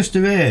that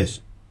resistor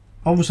is,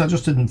 obviously I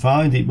just didn't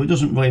find it, but it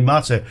doesn't really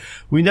matter.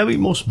 We know it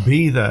must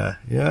be there,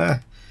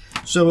 yeah.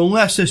 So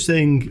unless this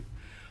thing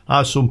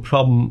has some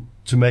problem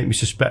to make me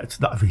suspect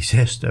that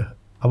resistor,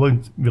 I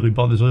won't really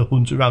bother to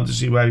hunt around to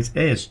see where it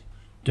is.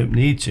 Don't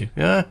need to,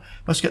 yeah.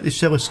 Let's get the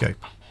oscilloscope.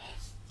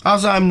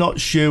 As I'm not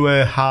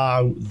sure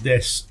how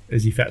this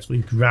is effectively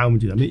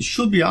grounded, I mean, it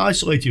should be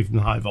isolated from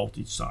the high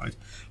voltage side,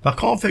 but I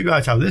can't figure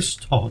out how this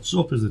starts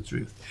up, is the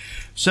truth.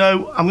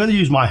 So I'm going to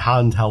use my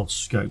handheld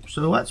scope.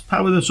 So let's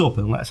power this up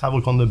and let's have a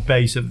look on the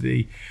base of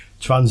the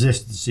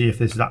transistor to see if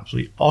this is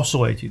actually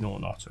oscillating or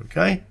not,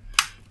 okay?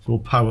 So we'll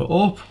power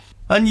up.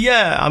 And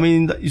yeah, I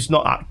mean, it's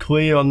not that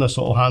clear on the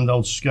sort of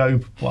handheld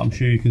scope, but I'm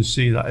sure you can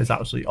see that it's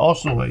actually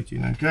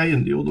oscillating, okay?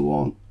 And the other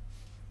one,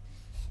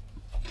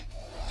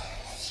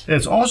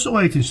 it's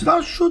oscillating, so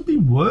that should be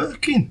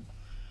working.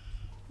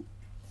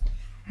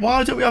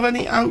 Why don't we have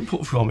any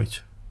output from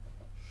it?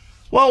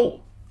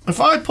 Well,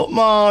 if I put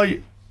my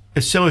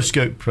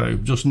oscilloscope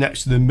probe just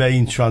next to the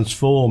main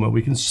transformer,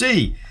 we can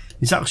see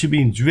it's actually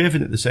being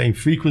driven at the same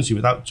frequency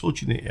without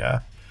touching it, yeah?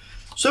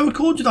 So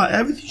according to that,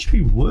 everything should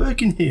be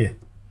working here.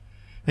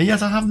 And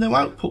yet I have no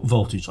output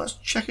voltage. Let's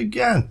check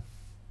again.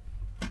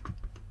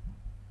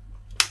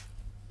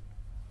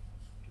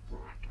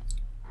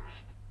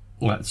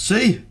 Let's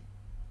see.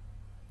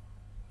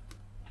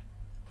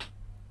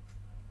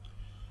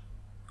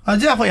 I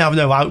definitely have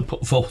no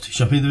output voltage.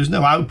 I mean, there's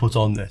no output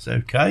on this,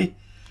 okay?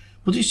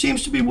 But it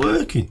seems to be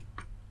working.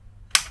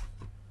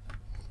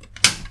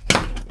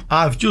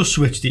 I've just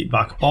switched it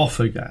back off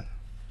again.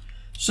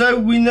 So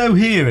we know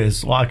here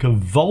is like a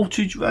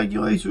voltage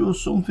regulator or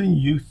something,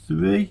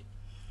 U3.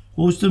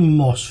 Or it's the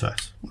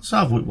MOSFET. Let's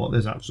have a look what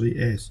this actually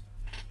is.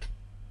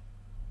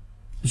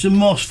 It's a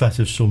MOSFET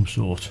of some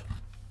sort.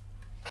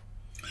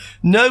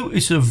 No,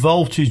 it's a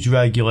voltage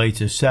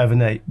regulator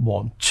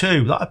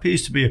 7812. That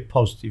appears to be a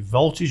positive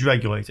voltage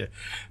regulator.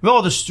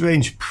 Rather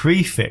strange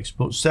prefix,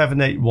 but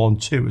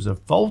 7812 is a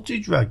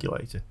voltage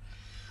regulator.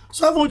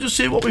 So have a look to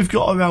see what we've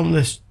got around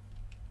this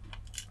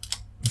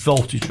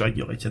voltage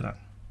regulator then.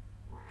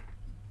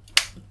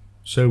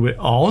 So we're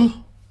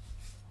on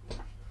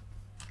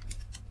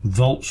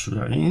volts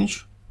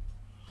range,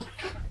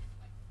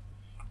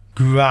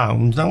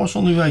 ground. Now what's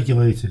on the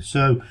regulator?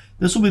 So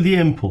this will be the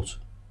input,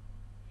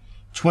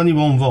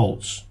 21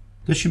 volts.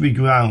 This should be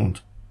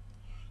ground.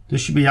 This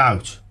should be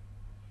out.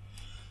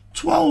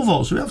 12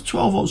 volts. So we have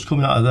 12 volts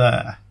coming out of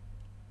there.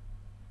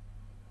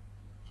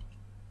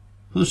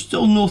 But there's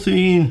still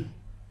nothing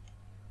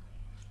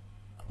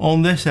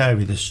on this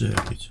area of the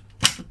circuit.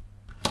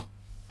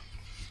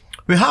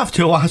 We have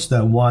to ask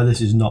then why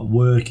this is not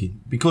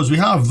working, because we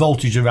have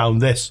voltage around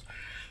this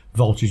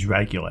voltage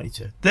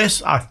regulator.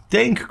 This, I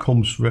think,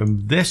 comes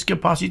from this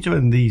capacitor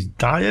and these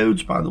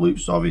diodes by the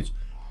looks of it.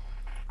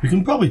 We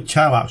can probably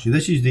tell actually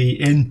this is the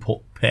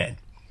input pin,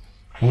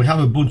 and we have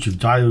a bunch of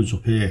diodes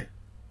up here.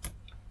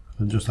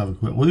 And just have a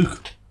quick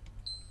look.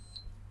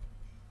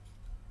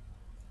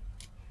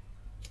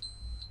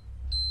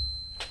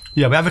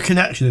 Yeah, we have a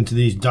connection into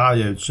these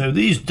diodes. So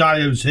these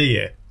diodes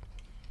here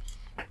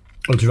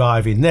are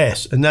driving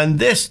this, and then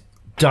this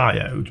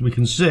diode we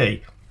can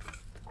see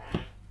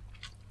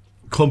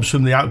comes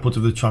from the output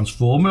of the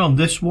transformer on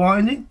this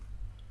winding,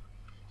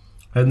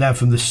 and then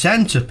from the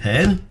center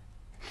pin,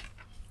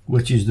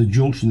 which is the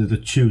junction of the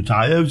two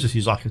diodes. This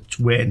is like a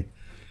twin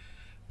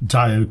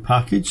diode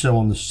package. So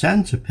on the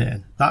center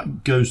pin,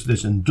 that goes to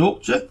this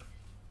inductor,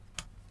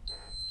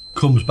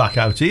 comes back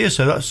out here.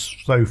 So that's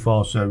so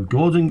far so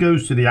good, and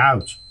goes to the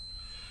out.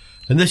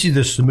 And this is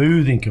the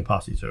smoothing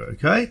capacitor,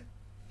 okay?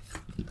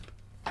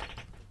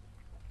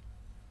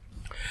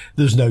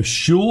 There's no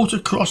short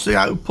across the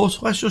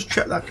output. Let's just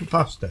check that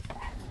capacitor.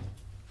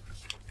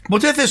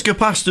 But if this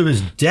capacitor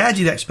is dead,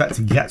 you'd expect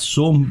to get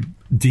some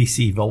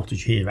DC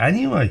voltage here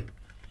anyway.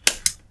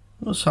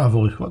 Let's have a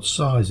look. What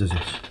size is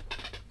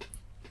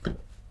it?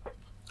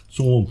 It's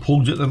all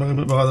unplugged at the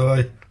moment, by the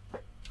way.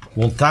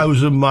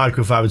 1000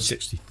 microfarad,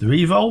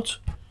 63 volt.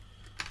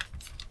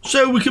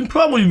 So we can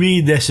probably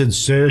read this in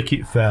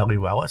circuit fairly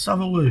well. Let's have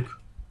a look.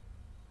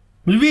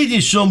 We're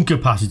reading some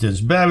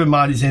capacitance. Bear in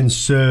mind it's in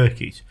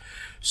circuit.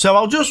 So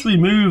I'll just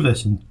remove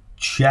this and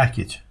check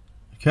it.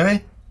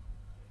 Okay.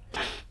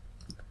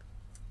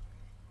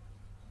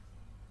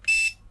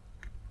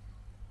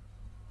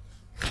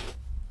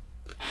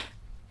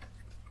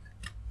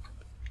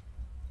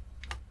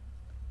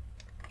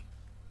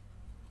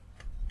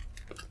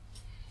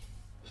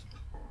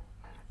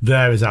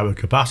 There is our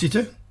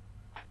capacitor.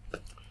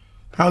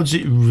 How does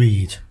it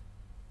read?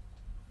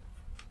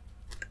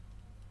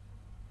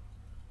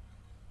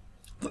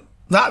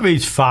 That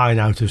reads fine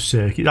out of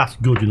circuit. That's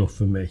good enough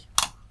for me.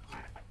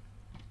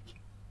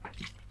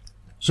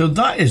 So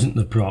that isn't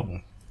the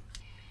problem.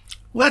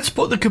 Let's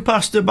put the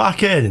capacitor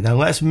back in and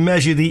let's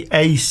measure the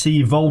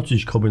AC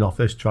voltage coming off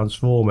this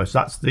transformer. So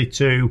that's the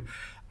two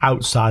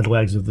outside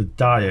legs of the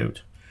diode.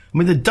 I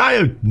mean, the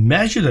diode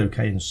measured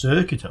okay in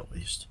circuit at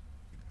least.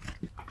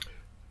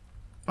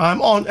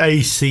 I'm on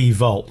AC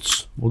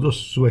volts. We'll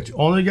just switch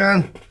on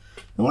again.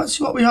 And let's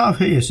see what we have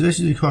here. So this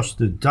is across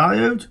the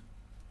diode.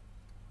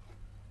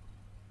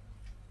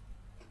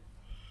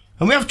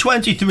 And we have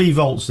 23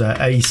 volts there,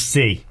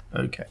 AC.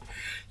 Okay,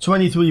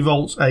 23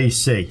 volts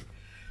AC.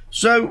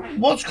 So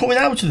what's coming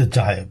out of the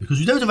diode? Because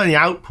we don't have any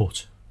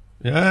output.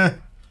 Yeah.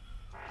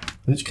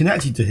 And it's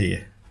connected to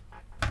here.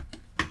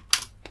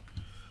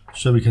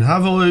 So we can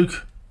have a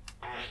look.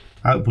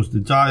 Output the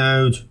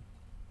diode.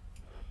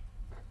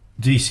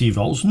 DC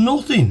volts,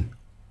 nothing.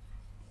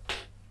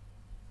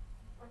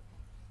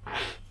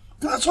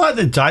 That's why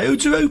the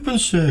diodes are open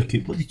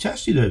circuit, but they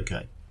tested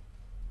okay.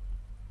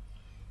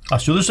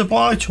 That's the other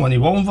supply,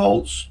 21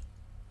 volts.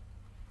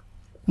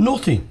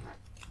 Nothing.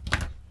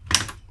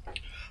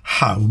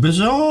 How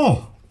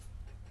bizarre.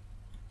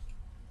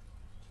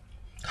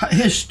 That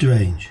is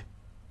strange.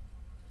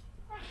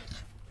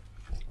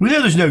 We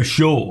know there's no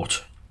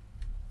short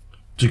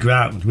to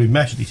ground. We've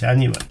measured it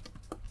anyway.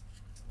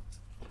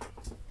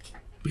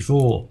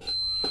 Before.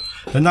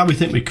 And now we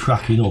think we're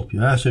cracking up,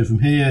 yeah? So from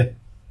here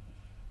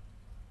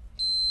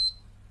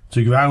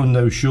to ground,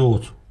 no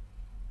short.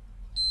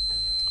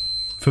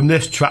 From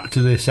this track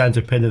to the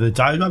centre pin of the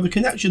diode, we have a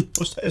connection.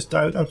 Let's take this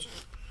diode out.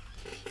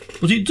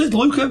 But it did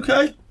look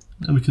okay.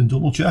 And we can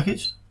double check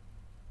it.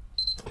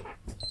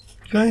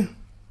 Okay.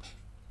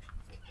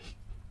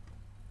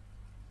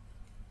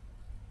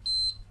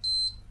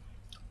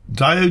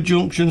 Diode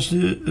junctions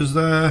is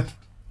there.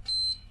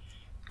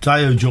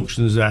 Diode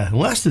junction is there.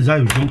 Unless the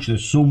diode junction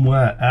is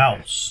somewhere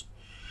else.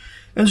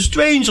 And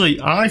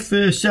strangely, I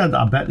first said that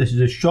I bet this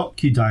is a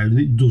Schottky diode and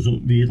it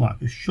doesn't read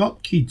like a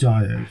Schottky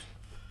diode.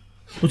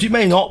 But it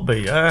may not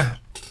be. Let's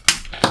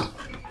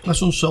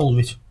unsolder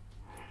it.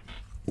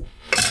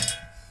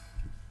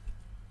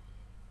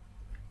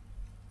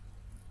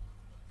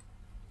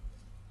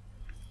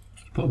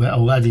 Put a bit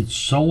of leaded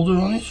solder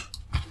on it.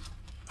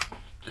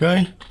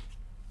 Okay.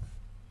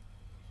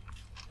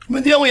 I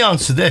mean, the only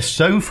answer to this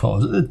so far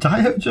is that the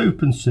diode's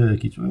open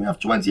circuit. I mean, we have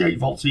 28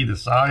 volts either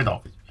side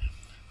of it.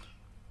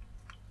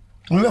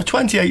 And we have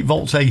 28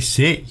 volts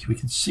AC. We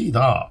can see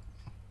that.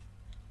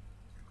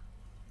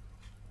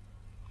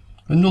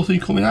 And nothing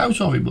coming out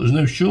of it, but there's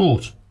no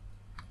short.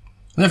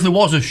 And if there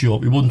was a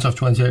short, we wouldn't have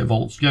 28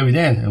 volts going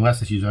in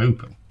unless this is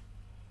open.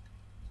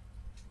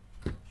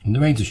 And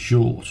there ain't a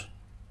short.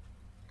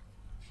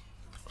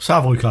 Let's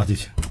have a look at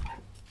it.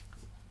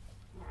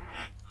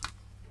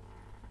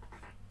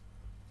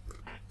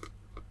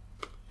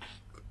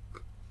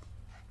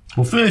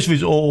 Well, first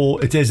of all,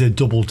 it is a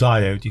double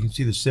diode. You can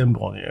see the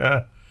symbol on it,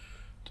 yeah?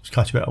 Just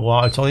catch a bit of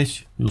light on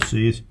it, you'll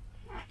see it.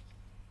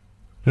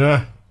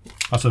 Yeah,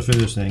 that's the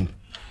first thing.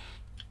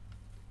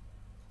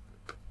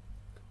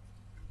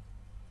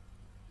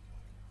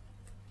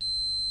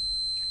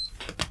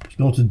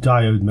 Go to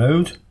diode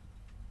mode.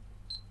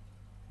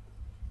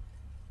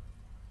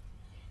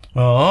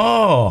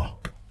 Oh!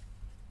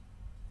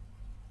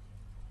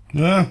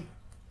 Yeah,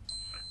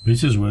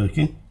 this is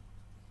working.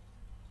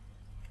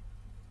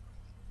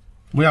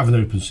 We have an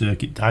open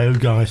circuit diode,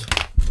 guys.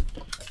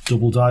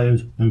 Double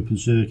diode, open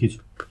circuit.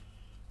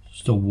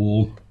 Still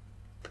warm.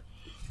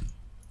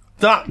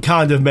 That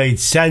kind of made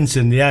sense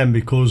in the end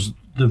because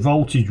the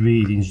voltage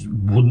readings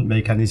wouldn't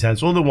make any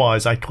sense.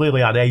 Otherwise, I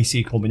clearly had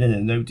AC coming in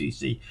and no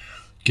DC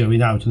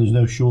going out, and there's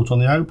no short on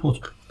the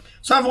output.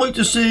 Let's have a look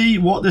to see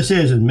what this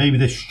is, and maybe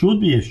this should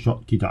be a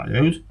Schottky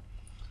diode.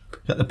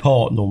 Get the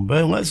part number,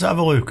 and let's have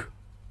a look.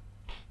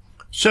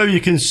 So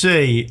you can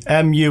see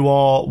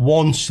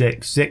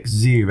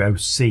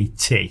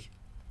MUR1660CT.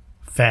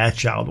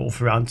 Fairchild or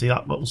Ferranti,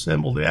 that little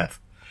symbol, the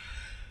F.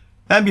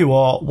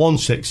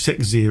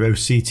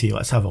 MUR1660CT.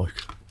 Let's have a look.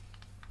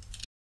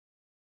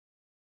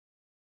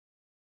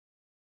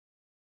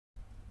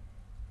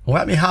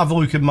 Let me have a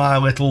look at my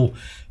little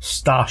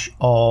stash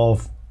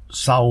of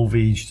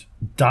salvaged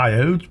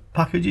diode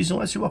packages and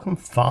let's see what I can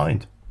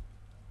find.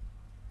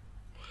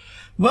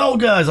 Well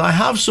guys, I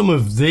have some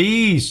of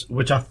these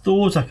which I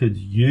thought I could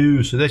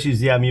use. So this is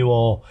the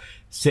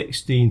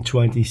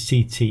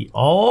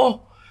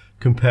MUR1620CTR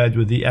compared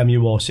with the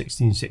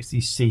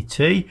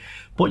MUR1660CT.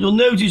 But you'll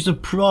notice the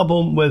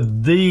problem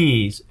with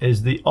these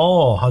is the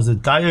R has the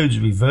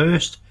diodes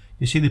reversed.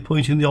 You see they're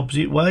pointing the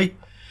opposite way.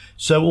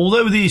 So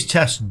although these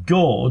test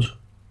good,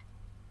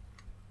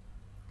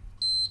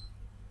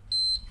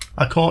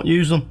 I can't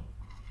use them.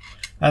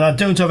 And I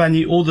don't have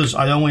any others.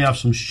 I only have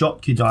some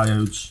Schottky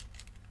diodes.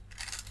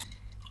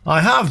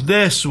 I have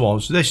this one.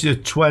 So this is a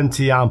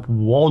 20 amp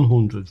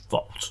 100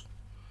 volt.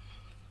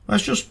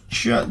 Let's just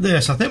check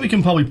this. I think we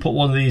can probably put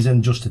one of these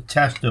in just to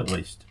test at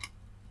least.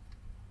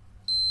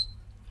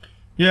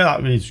 Yeah,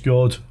 that reads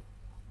good.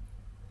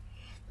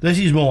 This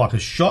is more like a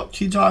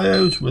Schottky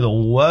diode with a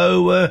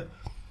lower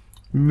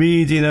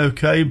reading,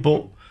 okay,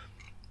 but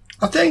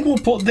I think we'll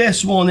put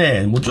this one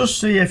in. We'll just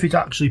see if it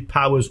actually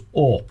powers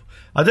up.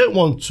 I don't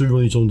want to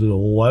run it under the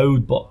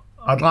load, but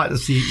I'd like to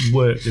see it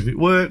work. If it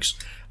works,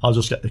 I'll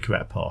just get the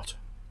correct part.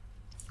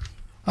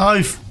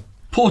 I've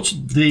put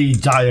the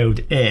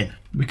diode in.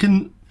 We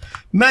can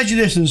measure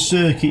this in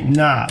circuit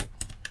now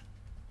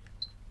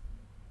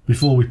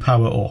before we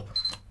power up.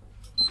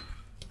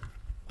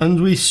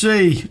 And we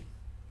see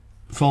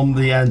from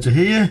the end to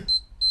here,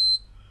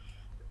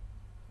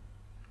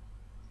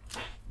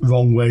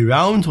 wrong way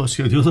round, let's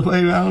go the other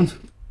way round,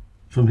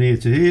 from here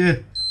to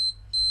here,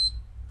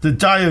 the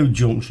diode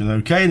junction,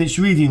 okay, and it's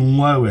reading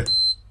lower,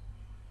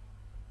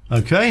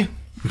 okay,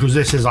 because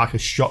this is like a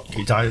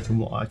Schottky diode from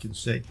what I can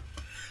see.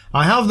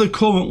 I have the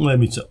current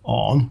limiter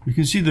on. You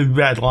can see the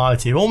red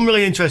light here. I'm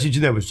really interested to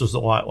know if does the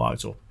light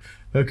light up.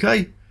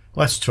 Okay,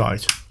 let's try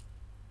it.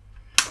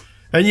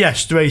 And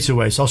yes, straight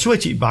away, so I'll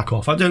switch it back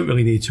off. I don't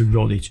really need to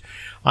run it.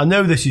 I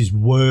know this is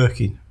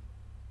working.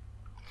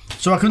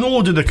 So I can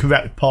order the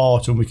correct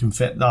part and we can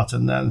fit that,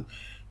 and then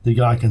the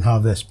guy can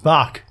have this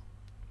back.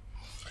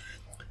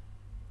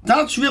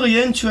 That's really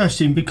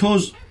interesting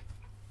because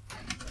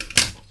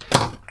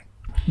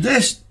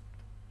this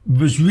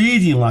was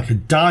reading like a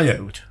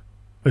diode,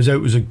 as though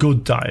it was a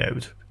good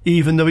diode,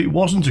 even though it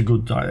wasn't a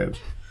good diode.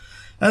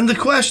 And the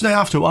question I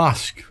have to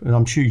ask, and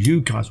I'm sure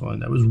you guys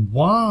want to know, is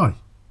why?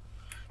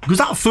 Because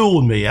that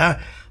fooled me,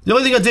 yeah? The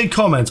only thing I did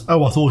comment,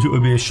 oh, I thought it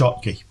would be a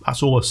Schottky.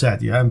 That's all I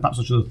said, yeah? And perhaps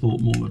I should have thought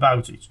more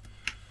about it.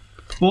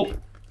 But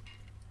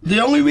the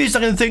only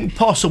reason I can think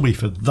possibly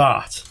for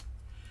that,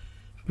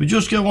 we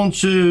just go on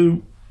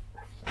to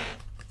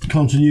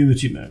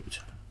continuity mode.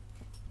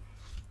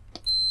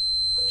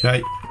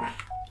 Okay,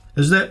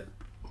 is that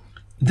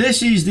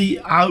this is the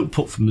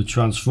output from the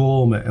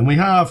transformer, and we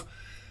have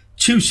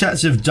two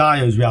sets of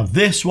diodes. We have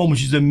this one,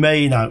 which is the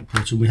main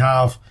output, and we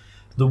have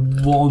the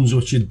ones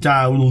which are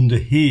down under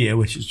here,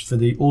 which is for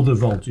the other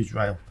voltage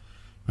rail,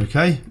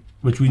 okay,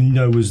 which we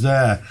know is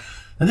there.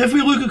 And if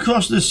we look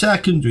across the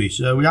secondary,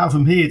 so we have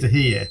from here to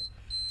here,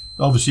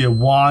 obviously a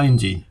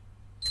winding,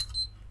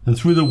 and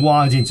through the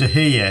winding to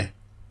here,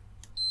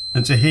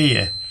 and to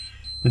here,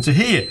 and to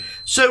here.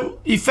 So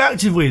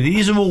effectively,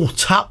 these are all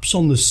taps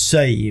on the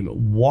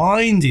same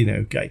winding,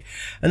 okay?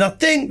 And I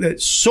think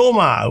that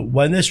somehow,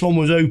 when this one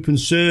was open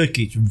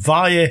circuit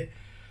via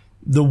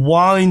the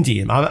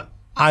winding,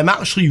 I'm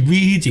actually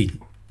reading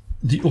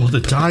the other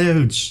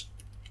diodes.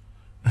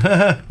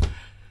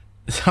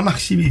 I'm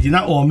actually reading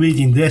that, or I'm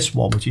reading this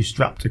one, which is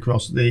strapped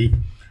across the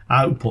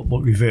output, but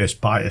reverse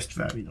biased,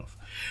 fair enough.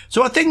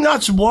 So I think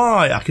that's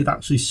why I could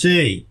actually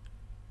see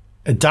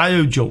a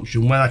diode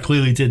junction when I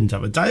clearly didn't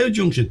have a diode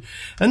junction.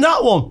 And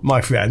that one,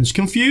 my friends,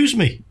 confused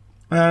me.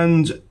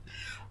 And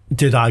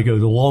did I go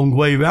the long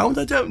way round?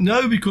 I don't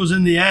know, because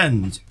in the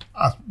end,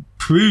 I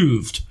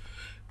proved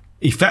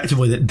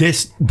effectively that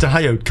this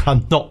diode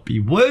cannot be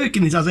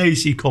working. It has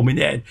AC coming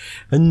in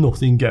and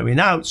nothing going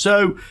out.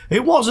 So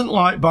it wasn't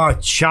like by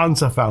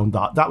chance I found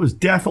that. That was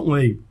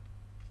definitely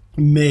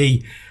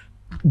me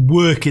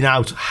working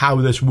out how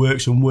this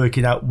works and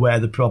working out where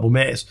the problem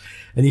is,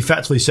 and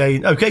effectively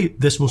saying, okay,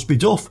 this must be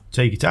duff,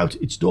 take it out,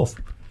 it's duff.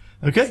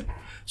 Okay,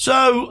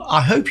 so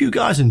I hope you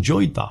guys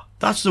enjoyed that.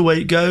 That's the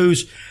way it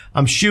goes.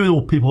 I'm sure there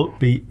will people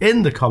be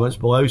in the comments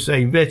below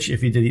saying, Rich,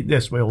 if you did it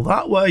this way or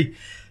that way,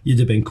 you'd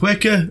have been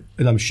quicker,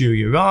 and I'm sure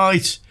you're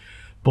right.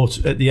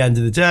 But at the end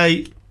of the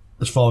day,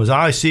 as far as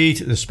I see it,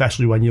 and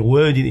especially when you're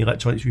learning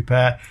electronics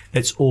repair,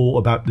 it's all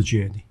about the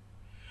journey.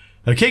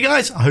 Okay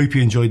guys, I hope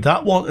you enjoyed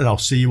that one, and I'll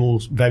see you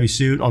all very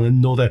soon on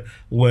another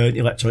Learn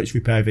Electronics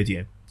Repair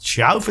video.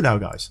 Ciao for now,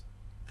 guys.